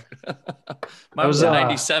two-wheel truck. Mine was Those, a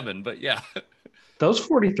 97, but yeah. Those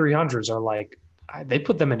 4300s are like they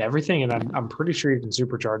put them in everything, and I'm pretty sure you can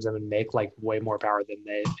supercharge them and make like way more power than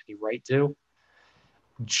they have any right to.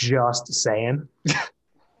 Just saying.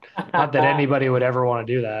 Not that anybody would ever want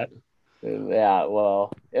to do that. Yeah,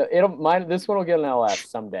 well, this one will get an LS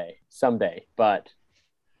someday, but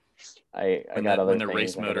I got other when the things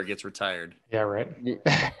race I motor gotta- gets retired. Yeah, right.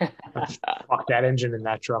 Fuck, that engine in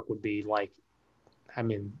that truck would be like, I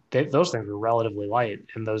mean, those things were relatively light,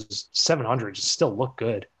 and those 700s still look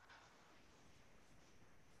good.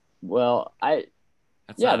 Well, That's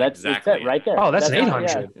yeah, not that's exactly that right there. Oh, that's an not-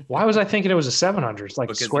 800. Why was I thinking it was a 700? It's like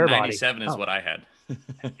because square the body. 97 is Oh. what I had.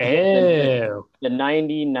 Ew. The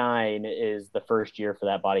 99 is the first year for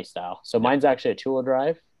that body style. So mine's actually a two-wheel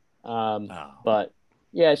drive. Oh, But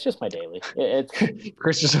yeah, it's just my daily. It's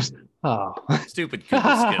Chris just says, oh. stupid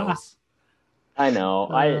Google skills. I know.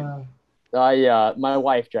 My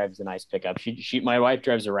wife drives a nice pickup. My wife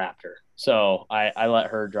drives a Raptor, so I let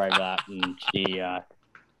her drive that, and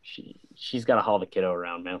she's got to haul the kiddo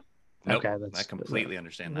around, man. Nope, Okay, that's I completely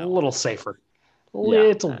understand that. a little safer. Yeah.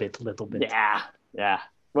 Little bit. Yeah.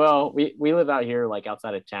 Well, we live out here, like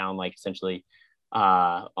outside of town, like essentially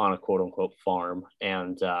on a quote unquote farm,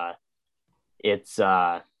 and it's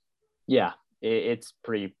Yeah, it's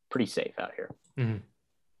pretty safe out here. Mhm.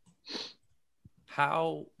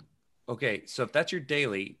 Okay, so if that's your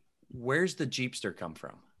daily, where's the Jeepster come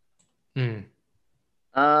from? Mm.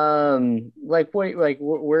 Like wait, like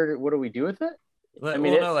what do we do with it? I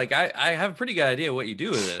mean, No, like I have a pretty good idea what you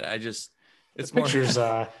do with it. It's more Pictures,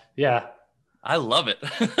 yeah. I love it.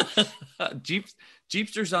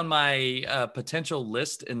 Jeepster's on my potential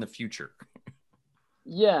list in the future.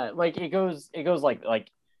 Yeah, like it goes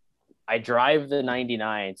like I drive the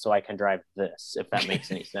 99 so I can drive this, if that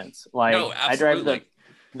makes any sense. Like No, I drive absolutely.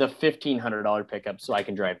 the $1,500 pickup so I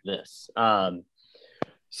can drive this.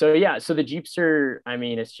 So yeah, so the Jeepster, I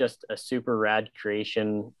mean, it's just a super rad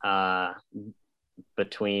creation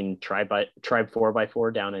between Tribe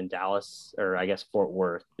 4x4 down in Dallas, or I guess Fort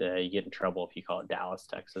Worth. You get in trouble if you call it Dallas,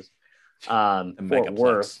 Texas. Fort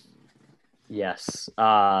Worth, yes,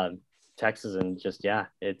 Texas, and just yeah,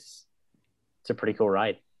 it's a pretty cool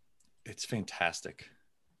ride. It's fantastic.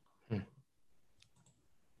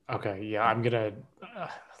 Okay, yeah, I'm gonna.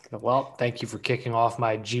 Well, thank you for kicking off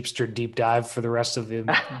my Jeepster deep dive for the rest of the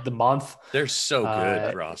month. They're so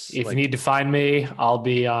good, Ross. If you need to find me, I'll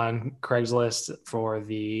be on Craigslist for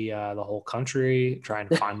the whole country trying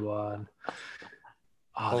to find one.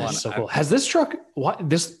 Oh, that's so cool. Has this truck? What?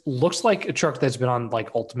 This looks like a truck that's been on like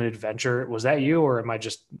Ultimate Adventure. Was that you, or am I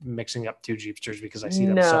just mixing up two Jeepsters because I see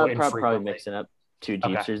them so infrequently? Probably mixing up two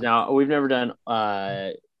Jeepsters. Okay. Now we've never done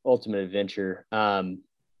Ultimate Adventure.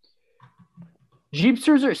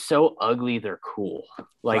 Jeepsters are so ugly, they're cool.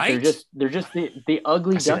 Like right? they're just the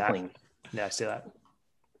ugly duckling. Yeah, I see that.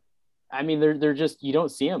 I mean, they're just, you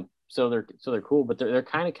don't see them, so they're cool, but they're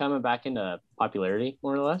kind of coming back into popularity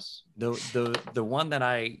more or less. The one that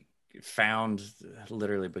I found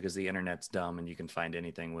literally because the internet's dumb and you can find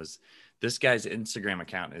anything was this guy's Instagram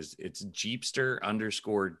account it's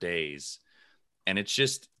Jeepster_days, and it's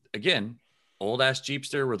just again old ass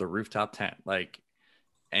Jeepster with a rooftop tent like.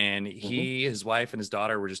 And he, his wife, and his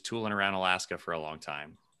daughter were just tooling around Alaska for a long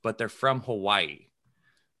time, but they're from Hawaii,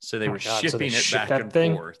 so they were shipping it back and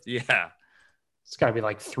forth. Yeah, it's got to be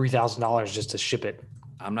like $3,000 just to ship it.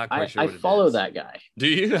 I'm not quite sure. I follow that guy. Do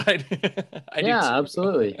you? I yeah, do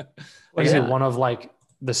absolutely. Is it one of like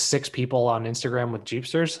the 6 people on Instagram with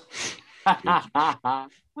Jeepsters?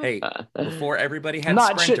 Hey, before everybody had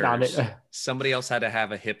Sprinters, somebody else had to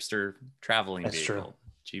have a hipster traveling vehicle. True.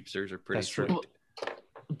 Jeepsters are pretty sweet.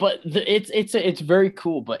 But it's very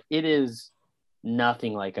cool, but it is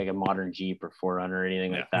nothing like a modern Jeep or 4Runner or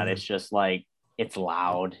anything like that. It's just like, it's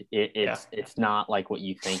loud. It's not like what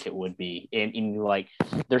you think it would be. And like,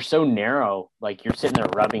 they're so narrow, like you're sitting there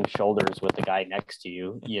rubbing shoulders with the guy next to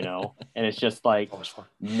you, you know, and it's just like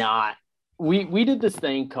not, we did this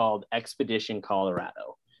thing called Expedition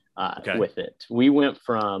Colorado with it. We went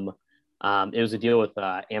from, it was a deal with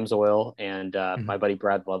AMSOIL and my buddy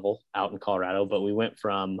Brad Lovell out in Colorado, but we went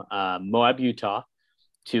from Moab, Utah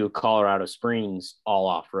to Colorado Springs all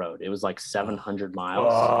off-road. It was like 700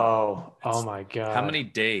 miles. Oh my God. How many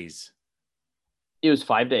days? It was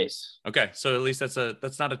 5 days. Okay. So at least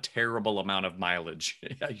that's not a terrible amount of mileage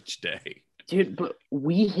each day. Dude, but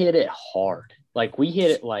we hit it hard. Like we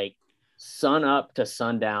hit it like sun up to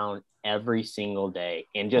sundown every single day.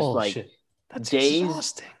 And just that's days.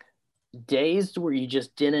 Exhausting. Days where you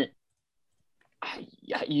just did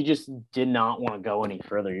not want to go any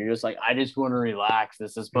further. You're just like, I just want to relax.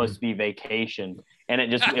 This is supposed to be vacation. And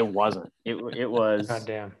it wasn't. It was. God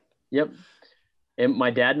damn. Yep. And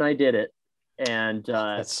my dad and I did it. And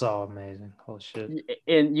that's so amazing. Holy shit.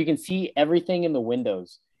 And you can see everything in the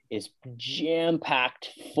windows is jam-packed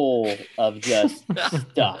full of just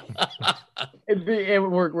stuff. And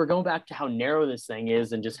we're going back to how narrow this thing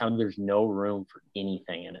is and just how there's no room for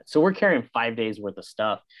anything in it. So we're carrying 5 days worth of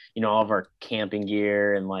stuff, you know, all of our camping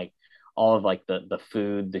gear and like all of like the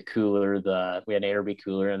food, the cooler, we had an ARB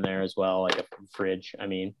cooler in there as well, like a fridge. I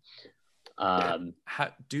mean, how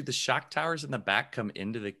do the shock towers in the back come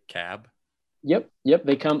into the cab? Yep.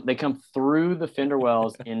 They come through the fender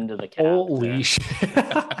wells into the cab. Holy shit.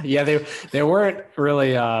 Yeah, they weren't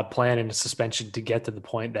really planning a suspension to get to the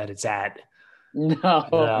point that it's at.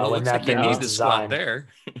 No. When that thing was designed there.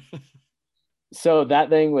 So that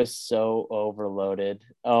thing was so overloaded.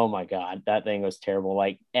 Oh my God, that thing was terrible.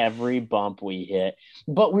 Like every bump we hit,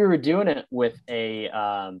 but we were doing it with a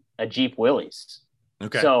Jeep Willys.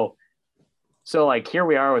 Okay. So like here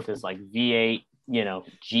we are with this like V8, you know,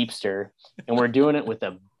 Jeepster, and we're doing it with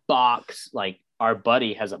a box. Like our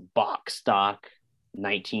buddy has a box stock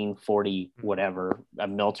 1940 whatever, a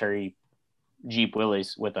military Jeep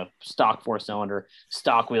Willys with a stock 4-cylinder,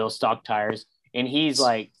 stock wheels, stock tires, and he's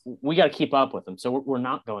like, we got to keep up with him, so we're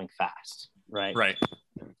not going fast, right?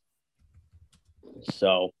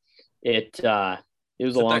 So it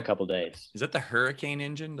was a long couple days. Is that the Hurricane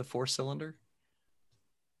engine, the 4-cylinder?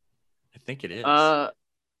 I think it is.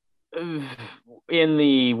 In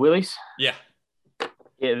the Willys, yeah.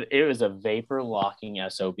 It was a vapor locking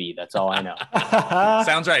SOB. That's all I know.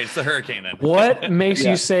 Sounds right. It's the Hurricane then. What makes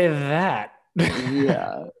you say that?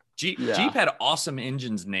 Yeah. Jeep had awesome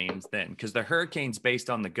engines names then, because the Hurricane's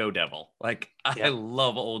based on the Go Devil. Like, I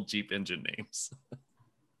love old Jeep engine names.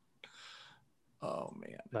 Oh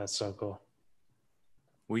man, that's so cool.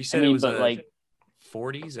 Well, you said it was like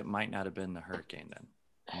 40s. It might not have been the Hurricane then.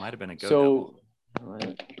 It might have been a Go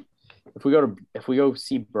Devil. If we go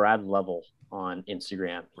see Brad Level on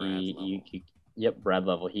Instagram, Brad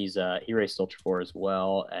Level. He raced Ultra 4 as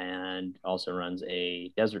well, and also runs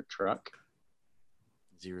a desert truck.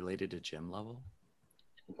 Is he related to Jim Level?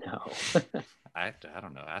 No. I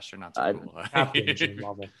don't know. Astronauts are cool. Captain Jim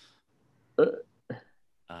Level.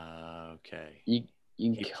 Okay. He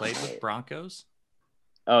played with Broncos?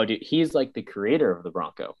 Oh, dude, he's like the creator of the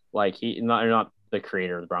Bronco. Like not the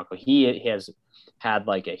creator of the Bronco. He has had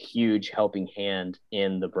like a huge helping hand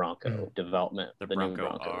in the Bronco development. The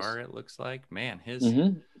Bronco R, it looks like. Man, his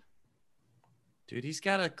dude, he's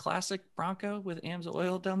got a classic Bronco with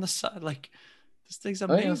AMSOIL down the side. Like, this thing's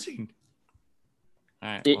amazing. All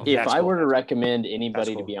right. Well, if I were to recommend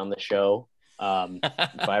anybody to be on the show,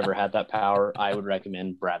 if I ever had that power, I would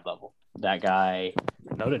recommend Brad Level. That guy,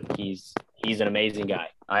 noted. He's an amazing guy.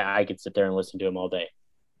 I could sit there and listen to him all day.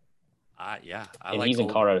 He's in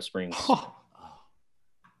Colorado Springs.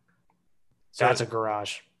 That's a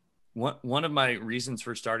garage. One of my reasons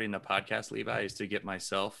for starting the podcast, Levi, is to get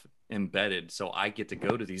myself embedded so I get to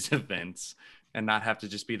go to these events and not have to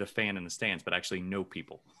just be the fan in the stands, but actually know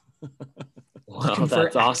people. Well,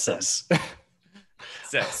 that's awesome.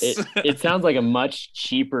 It sounds like a much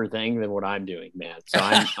cheaper thing than what I'm doing, man. So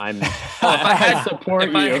I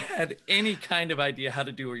support you. If I had any kind of idea how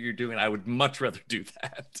to do what you're doing, I would much rather do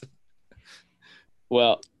that.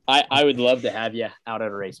 Well, I would love to have you out at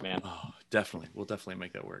a race, man. Oh, definitely. We'll definitely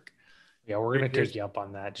make that work. Yeah, we're going to take you up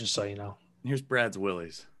on that, just so you know. Here's Brad's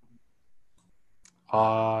Willys.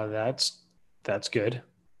 That's good.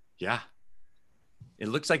 Yeah. It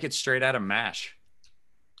looks like it's straight out of MASH.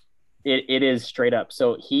 It is straight up.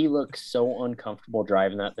 So he looks so uncomfortable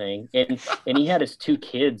driving that thing. And he had his 2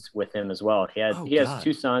 kids with him as well. He has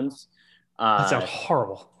 2 sons. That sounds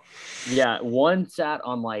horrible. Yeah, one sat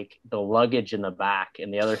on like the luggage in the back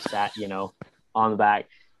and the other sat, on the back.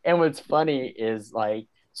 And what's funny is like,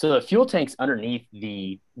 so the fuel tank's underneath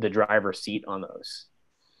the driver's seat on those.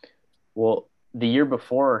 Well, the year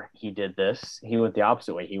before he did this, he went the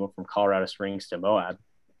opposite way. He went from Colorado Springs to Moab.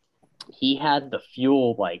 He had the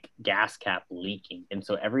fuel like gas cap leaking. And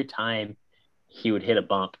so every time he would hit a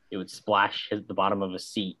bump, it would splash the bottom of his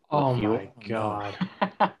seat. Oh my God.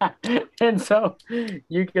 And so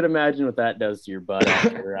you can imagine what that does to your butt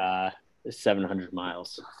after 700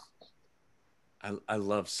 miles. I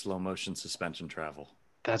love slow motion suspension travel.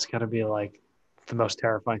 That's got to be like the most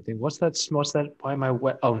terrifying thing. What's that? Why am I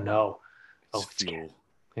wet? Oh no. It's fuel.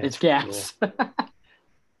 It's gas.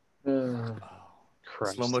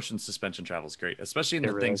 Slow motion suspension travel is great, especially in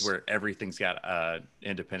the things where everything's got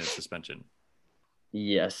independent suspension.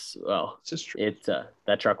 Yes, well, this is true. It's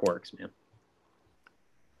that truck works, man.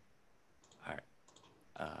 All right,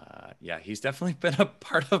 yeah, he's definitely been a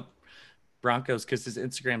part of Broncos because his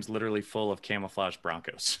Instagram's literally full of camouflage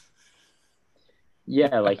Broncos.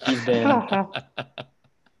 Yeah, like he's been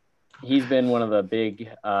one of the big.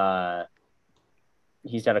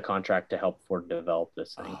 He's had a contract to help Ford develop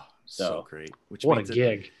this thing. Oh, so great! What a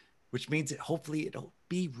gig! Which means hopefully it'll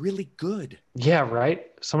be really good. Yeah, right.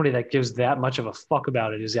 Somebody that gives that much of a fuck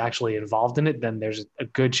about it is actually involved in it. Then there's a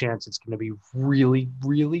good chance it's going to be really,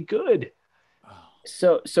 really good.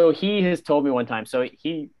 So he has told me one time. So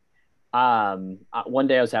he, one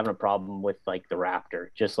day I was having a problem with like the Raptor,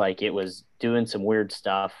 just like it was doing some weird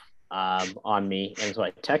stuff on me, and so I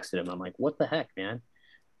texted him. I'm like, "What the heck, man?"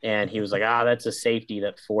 And he was like, "That's a safety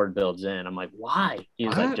that Ford builds in." I'm like, "Why?" He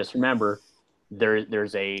was like, "Just remember,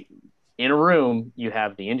 there's in a room you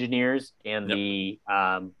have the engineers and the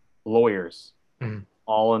lawyers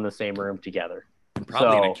all in the same room together, and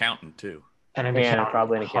probably an accountant too, and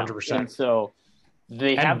probably an accountant." 100%. And so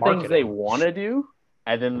they have things they want to do,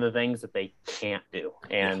 and then the things that they can't do,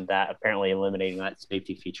 and that apparently eliminating that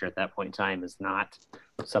safety feature at that point in time is not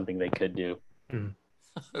something they could do.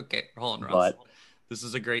 Okay, hold on, Ross. This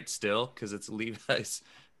is a great still because it's Levi's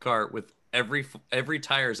car with every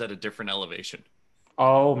tire is at a different elevation.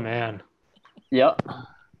 Oh man. Yep.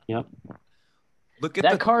 Look at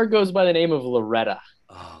that car goes by the name of Loretta.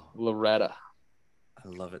 Oh, Loretta. I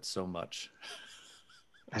love it so much.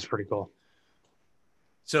 That's pretty cool.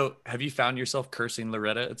 So have you found yourself cursing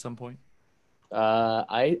Loretta at some point?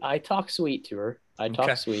 I talk sweet to her. I talk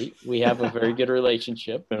Okay. sweet. We have a very good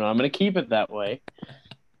relationship, and I'm going to keep it that way.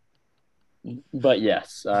 But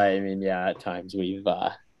yes, I mean, yeah, at times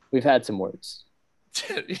we've had some words.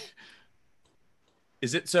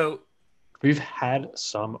 Is it so We've had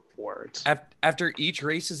some words. after each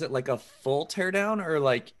race, is it like a full teardown, or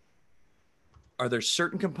like are there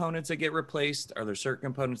certain components that get replaced? Are there certain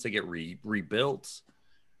components that get rebuilt?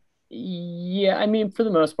 Yeah, I mean, for the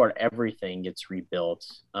most part, everything gets rebuilt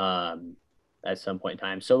at some point in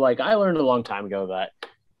time. So, like, I learned a long time ago that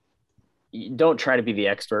you don't try to be the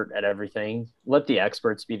expert at everything. Let the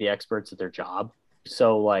experts be the experts at their job.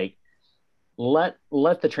 So, like, let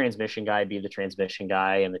the transmission guy be the transmission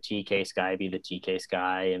guy, and the T case guy be the T case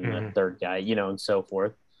guy, and the third guy, and so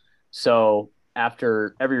forth. So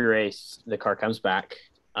after every race, the car comes back.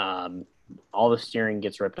 All the steering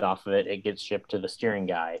gets ripped off of it. It gets shipped to the steering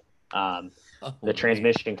guy. The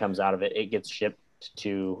transmission comes out of it. It gets shipped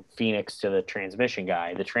to Phoenix to the transmission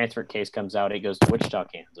guy. The transfer case comes out. It goes to Wichita,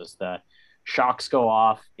 Kansas. The shocks go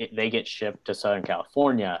off. They get shipped to Southern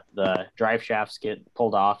California. The drive shafts get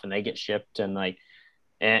pulled off and they get shipped and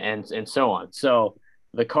so on. So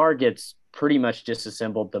the car gets pretty much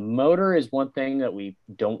disassembled. The motor is one thing that we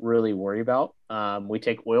don't really worry about. We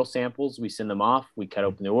take oil samples, we send them off, we cut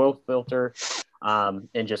open the oil filter, and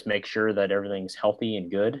just make sure that everything's healthy and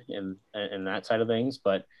good and that side of things.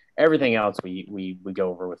 But everything else we go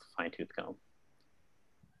over with a fine tooth comb.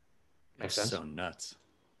 Makes sense. So nuts.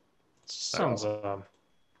 Sounds and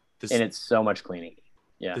it's so much cleaning.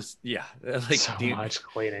 Yeah. Like so much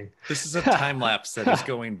cleaning. This is a time lapse that is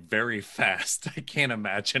going very fast. I can't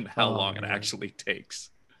imagine how long it actually takes.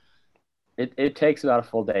 It takes about a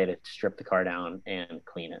full day to strip the car down and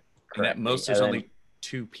clean it. And at most, there's only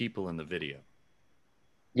 2 people in the video.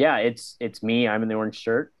 Yeah, it's me. I'm in the orange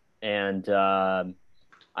shirt, and I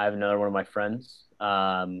have another one of my friends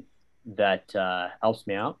that helps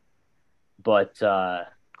me out. But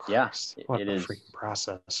yeah, what it a is freaking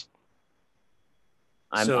process.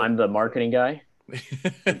 I'm the marketing guy,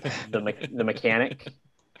 the mechanic,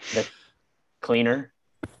 the cleaner.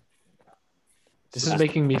 This is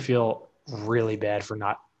making me feel really bad for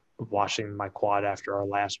not washing my quad after our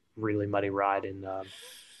last really muddy ride in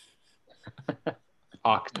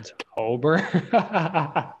October.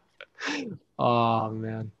 Oh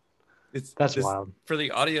man, that's wild. For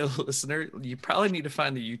the audio listener, you probably need to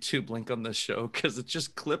find the YouTube link on this show because it's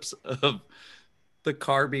just clips of the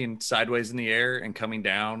car being sideways in the air and coming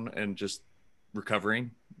down and just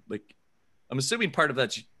recovering. Like, I'm assuming part of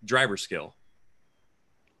that's driver skill.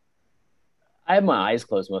 I have my eyes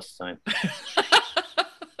closed most of the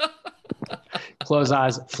time. Close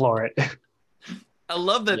eyes, floor it. I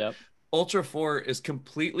love that Ultra 4 is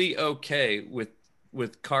completely okay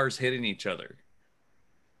with cars hitting each other.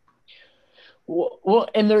 Well,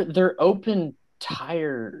 and they're open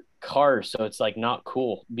tire cars, so it's like not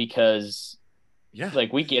cool because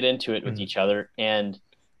like we get into it with each other, and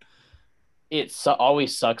it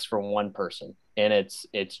always sucks for one person, and it's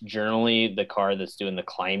generally the car that's doing the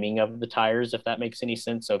climbing of the tires, if that makes any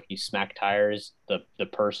sense. So if you smack tires, the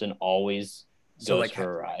person always goes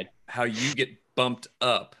for a ride. How you get bumped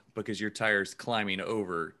up because your tire's climbing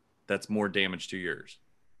over, that's more damage to yours.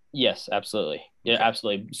 Yes, absolutely. Yeah,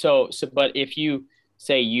 absolutely. So but if you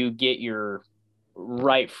say you get your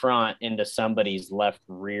right front into somebody's left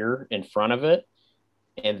rear in front of it,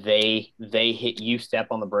 and they hit you, step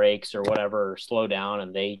on the brakes or whatever, or slow down,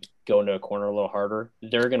 and they go into a corner a little harder,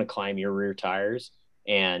 they're going to climb your rear tires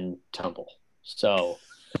and tumble. So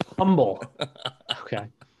tumble. Okay.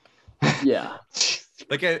 Yeah.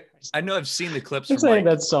 Like I know I've seen the clips. I'm saying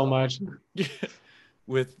that so much.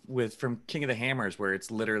 with from King of the Hammers, where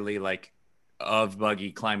it's literally like a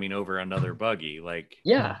buggy climbing over another buggy. Like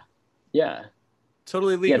yeah,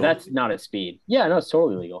 totally legal. Yeah, that's not at speed. Yeah, no, it's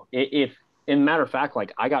totally legal. If in matter of fact,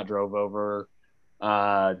 like I got drove over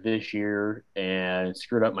this year and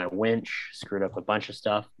screwed up my winch, screwed up a bunch of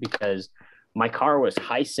stuff because my car was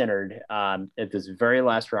high centered at this very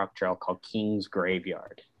last rock trail called King's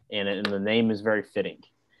Graveyard, and the name is very fitting.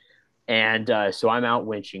 And so I'm out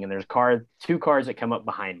winching, and there's 2 cars that come up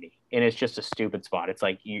behind me, and it's just a stupid spot. It's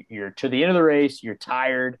like you're to the end of the race, you're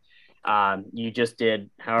tired, you just did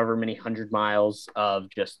however many 100 miles of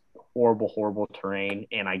just horrible terrain,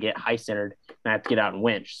 and I get high centered, and I have to get out and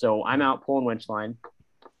winch. So I'm out pulling winch line.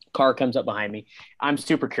 Car comes up behind me. I'm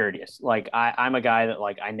super courteous. Like I'm a guy that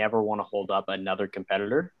like I never want to hold up another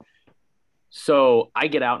competitor. So I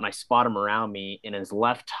get out and I spot him around me, and his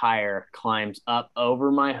left tire climbs up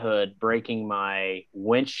over my hood, breaking my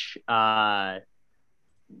winch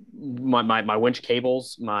my winch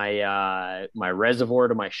cables, my reservoir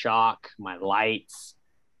to my shock, my lights,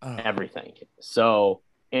 Oh, everything. So,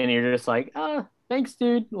 and you're just like, oh, thanks,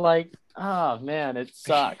 dude. Like, oh man, it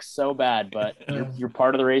sucks so bad, but you're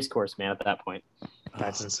part of the race course, man. At that point,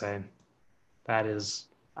 That's insane. That is,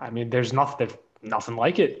 I mean, there's nothing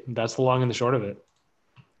like it. That's the long and the short of it.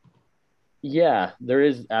 yeah, there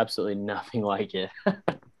is absolutely nothing like it.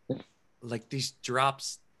 like these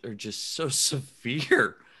drops are just so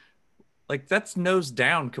severe. Like that's nose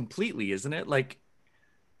down completely, isn't it? Like,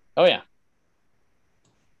 Oh yeah,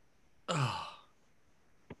 oh,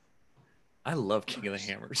 I love King of the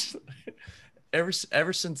Hammers. ever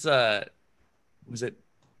since was it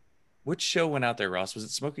which show went out there, Ross? Was it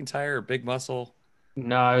Smoking Tire or Big Muscle?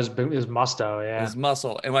 No, it was Musto. It Yeah. was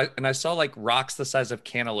Muscle, and I saw like rocks the size of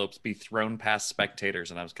cantaloupes be thrown past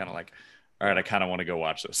spectators, and I was kind of like, all right, I kind of want to go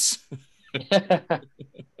watch this.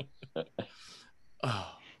 Oh,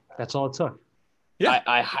 That's all it took. yeah.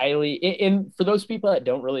 I highly, and for those people that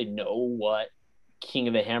don't really know what King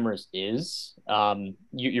of the Hammers is,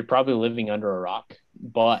 you're probably living under a rock,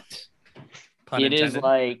 but Pun it is intended.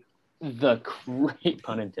 like the great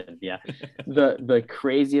pun intended, yeah, the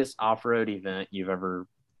craziest off road event you've ever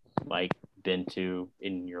like been to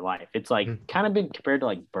in your life. It's like kind of been compared to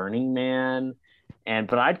like Burning Man,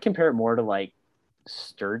 but I'd compare it more to like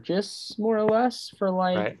Sturgis, more or less, for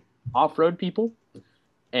like Right. off road people.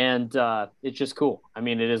 And it's just cool. I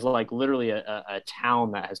mean, it is like literally a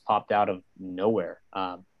town that has popped out of nowhere.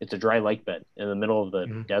 It's a dry lake bed in the middle of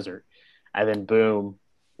the desert, and then boom,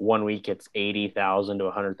 1 week it's 80,000 to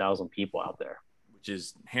 100,000 people out there, Which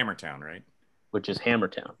is Hammertown, right? which is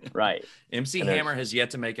Hammertown, right? MC And Hammer has yet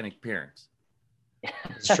to make an appearance.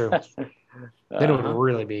 It's true. Then it would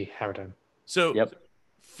really be Hammertown. So Yep.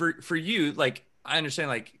 for you, like I understand,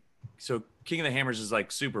 like so King of the Hammers is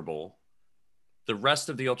like Super Bowl. The rest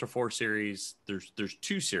of the Ultra 4 series, there's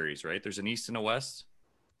two series, right? There's an East and a West.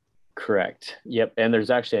 Correct. Yep. And there's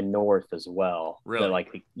actually a north as well. Really? That,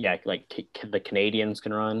 like the Canadians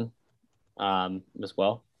can run as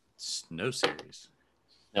well. Snow series.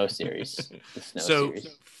 No series. The snow So series.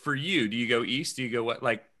 for you, do you go east? Do you go what?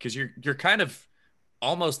 Like, because you're kind of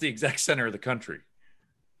almost the exact center of the country.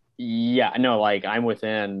 Yeah, no, like I'm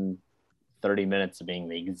within 30 minutes of being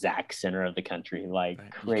the exact center of the country. Like Right?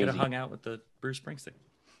 You could crazy. have hung out with the Bruce Springsteen.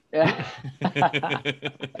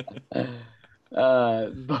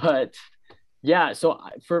 But yeah, so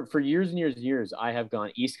for years and years and years, I have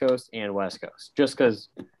gone East Coast and West Coast just because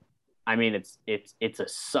I mean it's a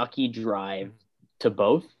sucky drive to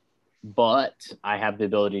both, but I have the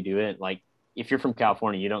ability to do it. Like if you're from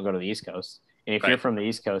California, you don't go to the East Coast. And if you're Right. from the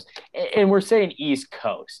East Coast, and we're saying East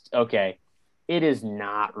Coast, okay, it is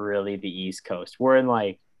not really the East Coast. We're in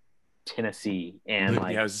like Tennessee and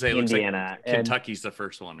like I was saying, it looks Indiana. like Kentucky's the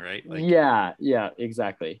first one, right? Like, yeah,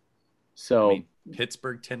 exactly. So I mean,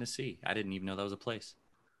 Pittsburgh, Tennessee. I didn't even know that was a place.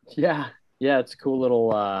 yeah, it's a cool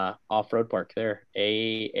little off-road park there.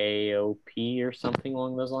 AOP or something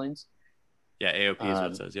along those lines. Yeah, AOP is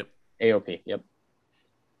what it says. Yep. AOP, yep.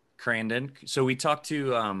 Crandon. So we talked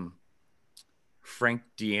to Frank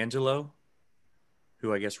D'Angelo,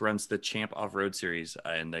 who I guess runs the Champ Off-Road Series,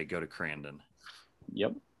 and they go to Crandon.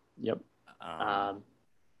 Yep.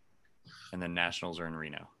 And then Nationals are in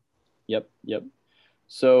Reno. Yep.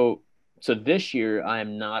 So this year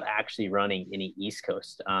I'm not actually running any East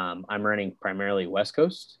Coast. I'm running primarily West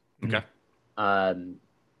Coast. Okay.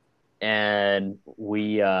 And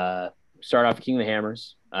we start off King of the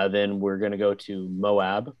Hammers. Then we're gonna go to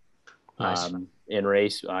Moab. Nice. In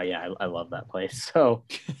race. I love that place. So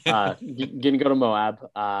gonna go to Moab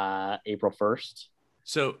April 1st.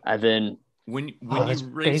 So And then when That's you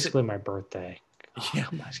race basically my birthday. Yeah.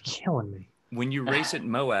 That's killing me. when you race at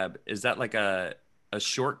Moab, is that like a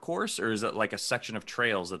short course, or is it like a section of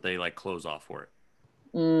trails that they like close off for it?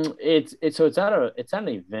 It's at an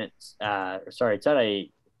event. It's at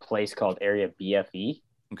a place called Area BFE.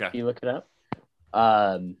 Okay. If you look it up,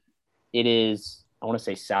 it is, I want to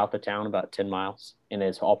say, south of town, about 10 miles, and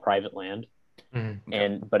it's all private land.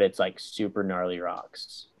 Okay. But it's like super gnarly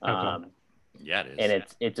rocks. Okay. Yeah, it is. And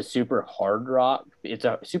it's a super hard rock. It's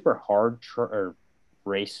a super hard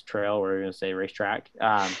race trail, or we're going to say racetrack,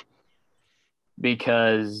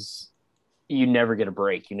 because you never get a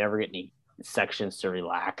break. You never get any sections to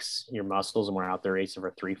relax your muscles, and we're out there racing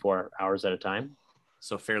for 3-4 hours at a time.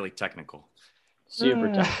 So fairly technical.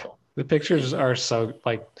 Super technical. The pictures are so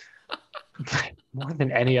like more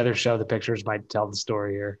than any other show. The pictures might tell the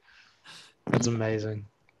story here. It's amazing.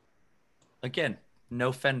 Again,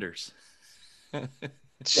 no fenders. Yeah,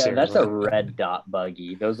 that's Seriously. a red dot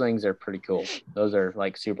buggy. Those things are pretty cool. Those are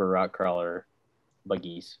like super rock crawler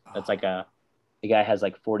buggies. That's like the guy has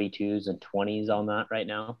like 42s and 20s on that right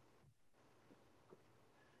now.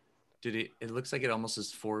 It looks like it almost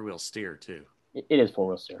is 4-wheel steer too. It is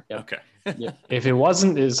 4-wheel steer. Yep. Okay. Yep. If it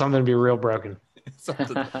wasn't, it's something to be real broken.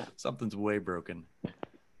 Something's way broken.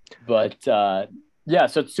 But yeah,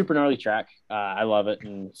 so it's super gnarly track. I love it,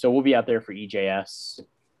 and so we'll be out there for EJS.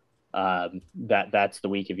 That's the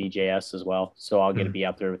week of EJS as well. So I'll get to be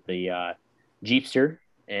out there with the Jeepster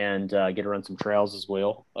and get to run some trails as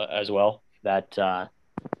well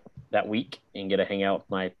that week, and get to hang out with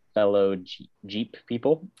my fellow Jeep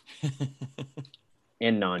people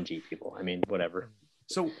and non-Jeep people. I mean, whatever.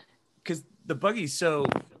 So, because the buggy's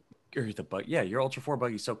your Ultra 4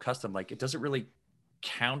 buggy's so custom, like it doesn't really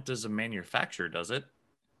count as a manufacturer, does it?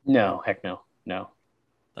 No, heck no.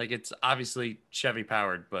 Like it's obviously Chevy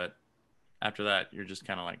powered, but after that, you're just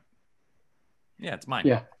kind of like, yeah, it's mine.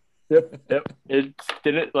 Yeah. Yep. It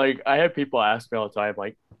didn't, like, I have people ask me all the time,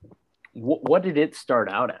 like, what did it start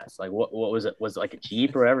out as? Like, what was it? Was it like a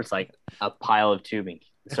Jeep or whatever? It's like a pile of tubing.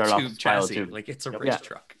 It started off as a pile of tubing. Like it's a race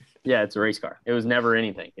truck. Yeah, it's a race car. It was never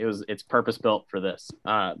anything. It's purpose built for this.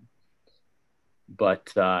 Yeah.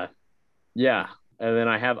 And then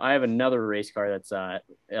I have another race car that's a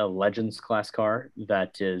Legends class car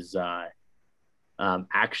that is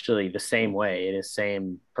actually the same way. It is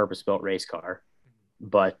same purpose built race car,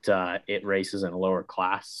 but it races in a lower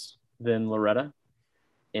class than Loretta,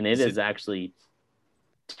 and it is actually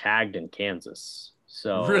tagged in Kansas.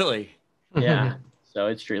 So really, yeah. So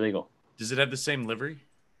it's street legal. Does it have the same livery?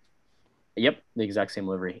 Yep, the exact same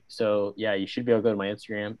livery. So yeah, you should be able to go to my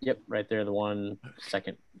Instagram. Yep, right there, the 1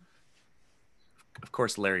 second. Of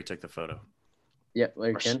course, Larry took the photo. Yep,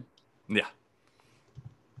 Larry Chen. Yeah.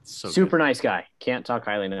 So super good. Nice guy. Can't talk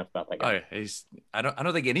highly enough about that guy. Oh, yeah. I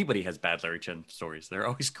don't think anybody has bad Larry Chen stories. They're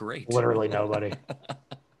always great. Literally nobody.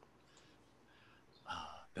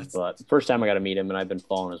 But the first time I got to meet him, and I've been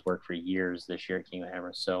following his work for years this year at King of the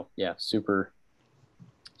Hammer. So yeah, super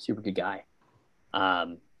good guy.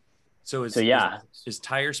 Is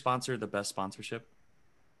Tire Sponsor the best sponsorship?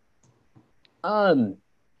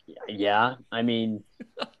 Yeah. I mean,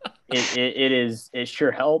 it is. It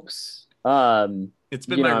sure helps. It's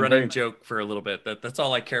been my running joke for a little bit. That's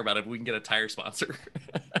all I care about. If we can get a tire sponsor.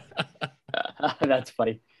 That's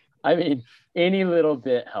funny. I mean, any little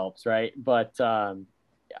bit helps, right? But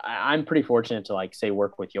I'm pretty fortunate to, like, say,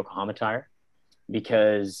 work with Yokohama Tire,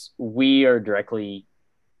 because we are directly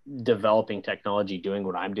developing technology, doing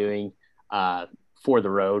what I'm doing for the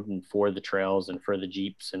road and for the trails and for the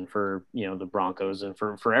Jeeps and for, the Broncos and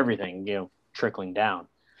for everything, trickling down.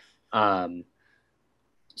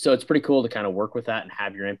 So it's pretty cool to kind of work with that and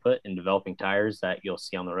have your input in developing tires that you'll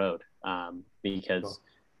see on the road, because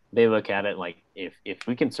they look at it like, if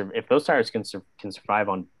those tires can survive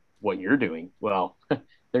on what you're doing, well,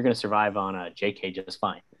 they're going to survive on a JK just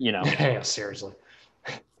fine. Yeah, seriously.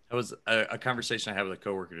 That was a conversation I had with a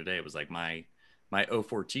coworker today. It was like my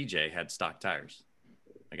 04 TJ had stock tires.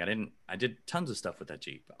 Like I did tons of stuff with that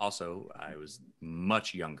Jeep. Also, I was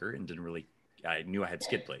much younger and I knew I had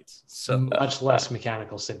skid plates, so much less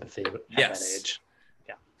mechanical sympathy at that age.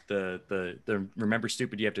 Yeah. The remember,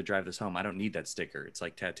 stupid, you have to drive this home. I don't need that sticker. It's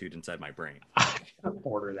like tattooed inside my brain. I can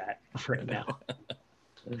order that right now.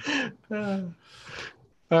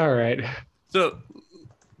 All right. So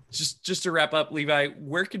just to wrap up, Levi,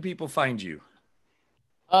 where can people find you?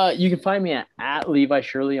 You can find me at Levi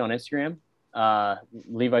Shirley on Instagram,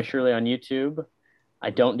 Levi Shirley on YouTube.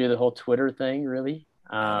 I don't do the whole Twitter thing, really.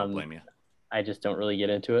 I don't blame you. I just don't really get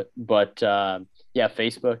into it. But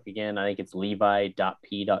Facebook, again, I think it's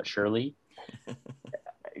levi.p.shirley.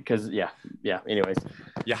 Because, anyways.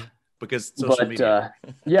 Yeah, because social media.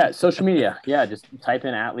 Social media. Yeah, just type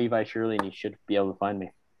in at Levi Shirley and you should be able to find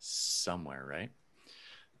me. Somewhere, right?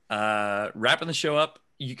 Wrapping the show up,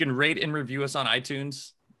 you can rate and review us on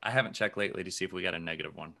iTunes. I haven't checked lately to see if we got a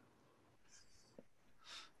negative one.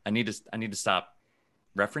 I need to stop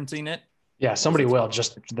referencing it. Yeah, somebody will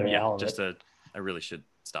just there. Yeah, I really should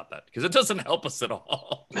stop that because it doesn't help us at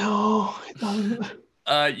all. No, it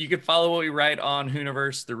doesn't. You can follow what we write on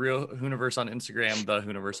Hooniverse, the real Hooniverse on Instagram, the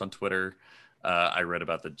Hooniverse on Twitter. I read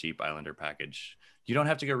about the Jeep Islander package. You don't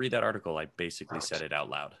have to go read that article. I basically said it out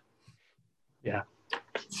loud. Yeah,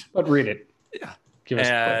 but read it. Yeah. Give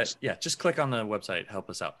us just click on the website. Help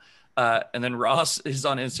us out. And then Ross is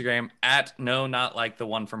on Instagram at no, not like the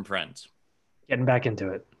one from Friends. Getting back into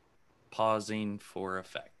it. Pausing for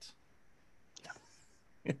effect.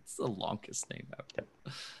 It's the longest name ever. Yep.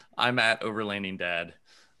 I'm at Overlanding Dad.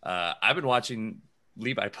 I've been watching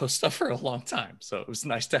Levi post stuff for a long time, so it was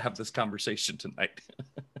nice to have this conversation tonight.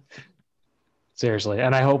 Seriously,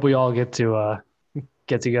 and I hope we all get to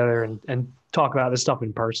get together and talk about this stuff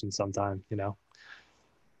in person sometime, you know?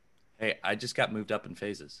 Hey, I just got moved up in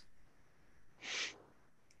phases.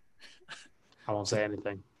 I won't say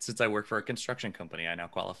anything. Since I work for a construction company, I now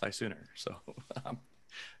qualify sooner. So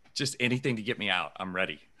just anything to get me out. I'm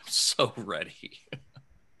ready. I'm so ready.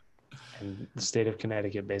 And the state of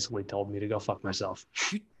Connecticut basically told me to go fuck myself.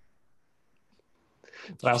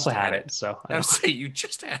 But I also had it, so I would say you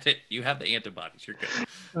just had it. You have the antibodies. You're good.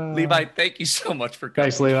 Uh, Levi, thank you so much for coming.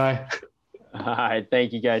 Thanks, Levi. All right,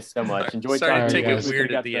 thank you guys so much. Enjoy Sorry talking to to take you it guys.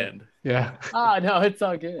 weird at the end. Yeah. No, it's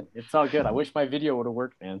all good. It's all good. I wish my video would have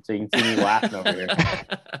worked, man, so you can see me laughing over here.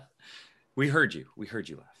 We heard you. We heard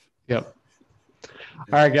you laugh. Yep. All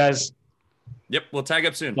right, guys. Yep. We'll tag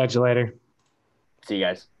up soon. Catch you later. See you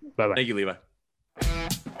guys. Bye-bye. Thank you, Levi.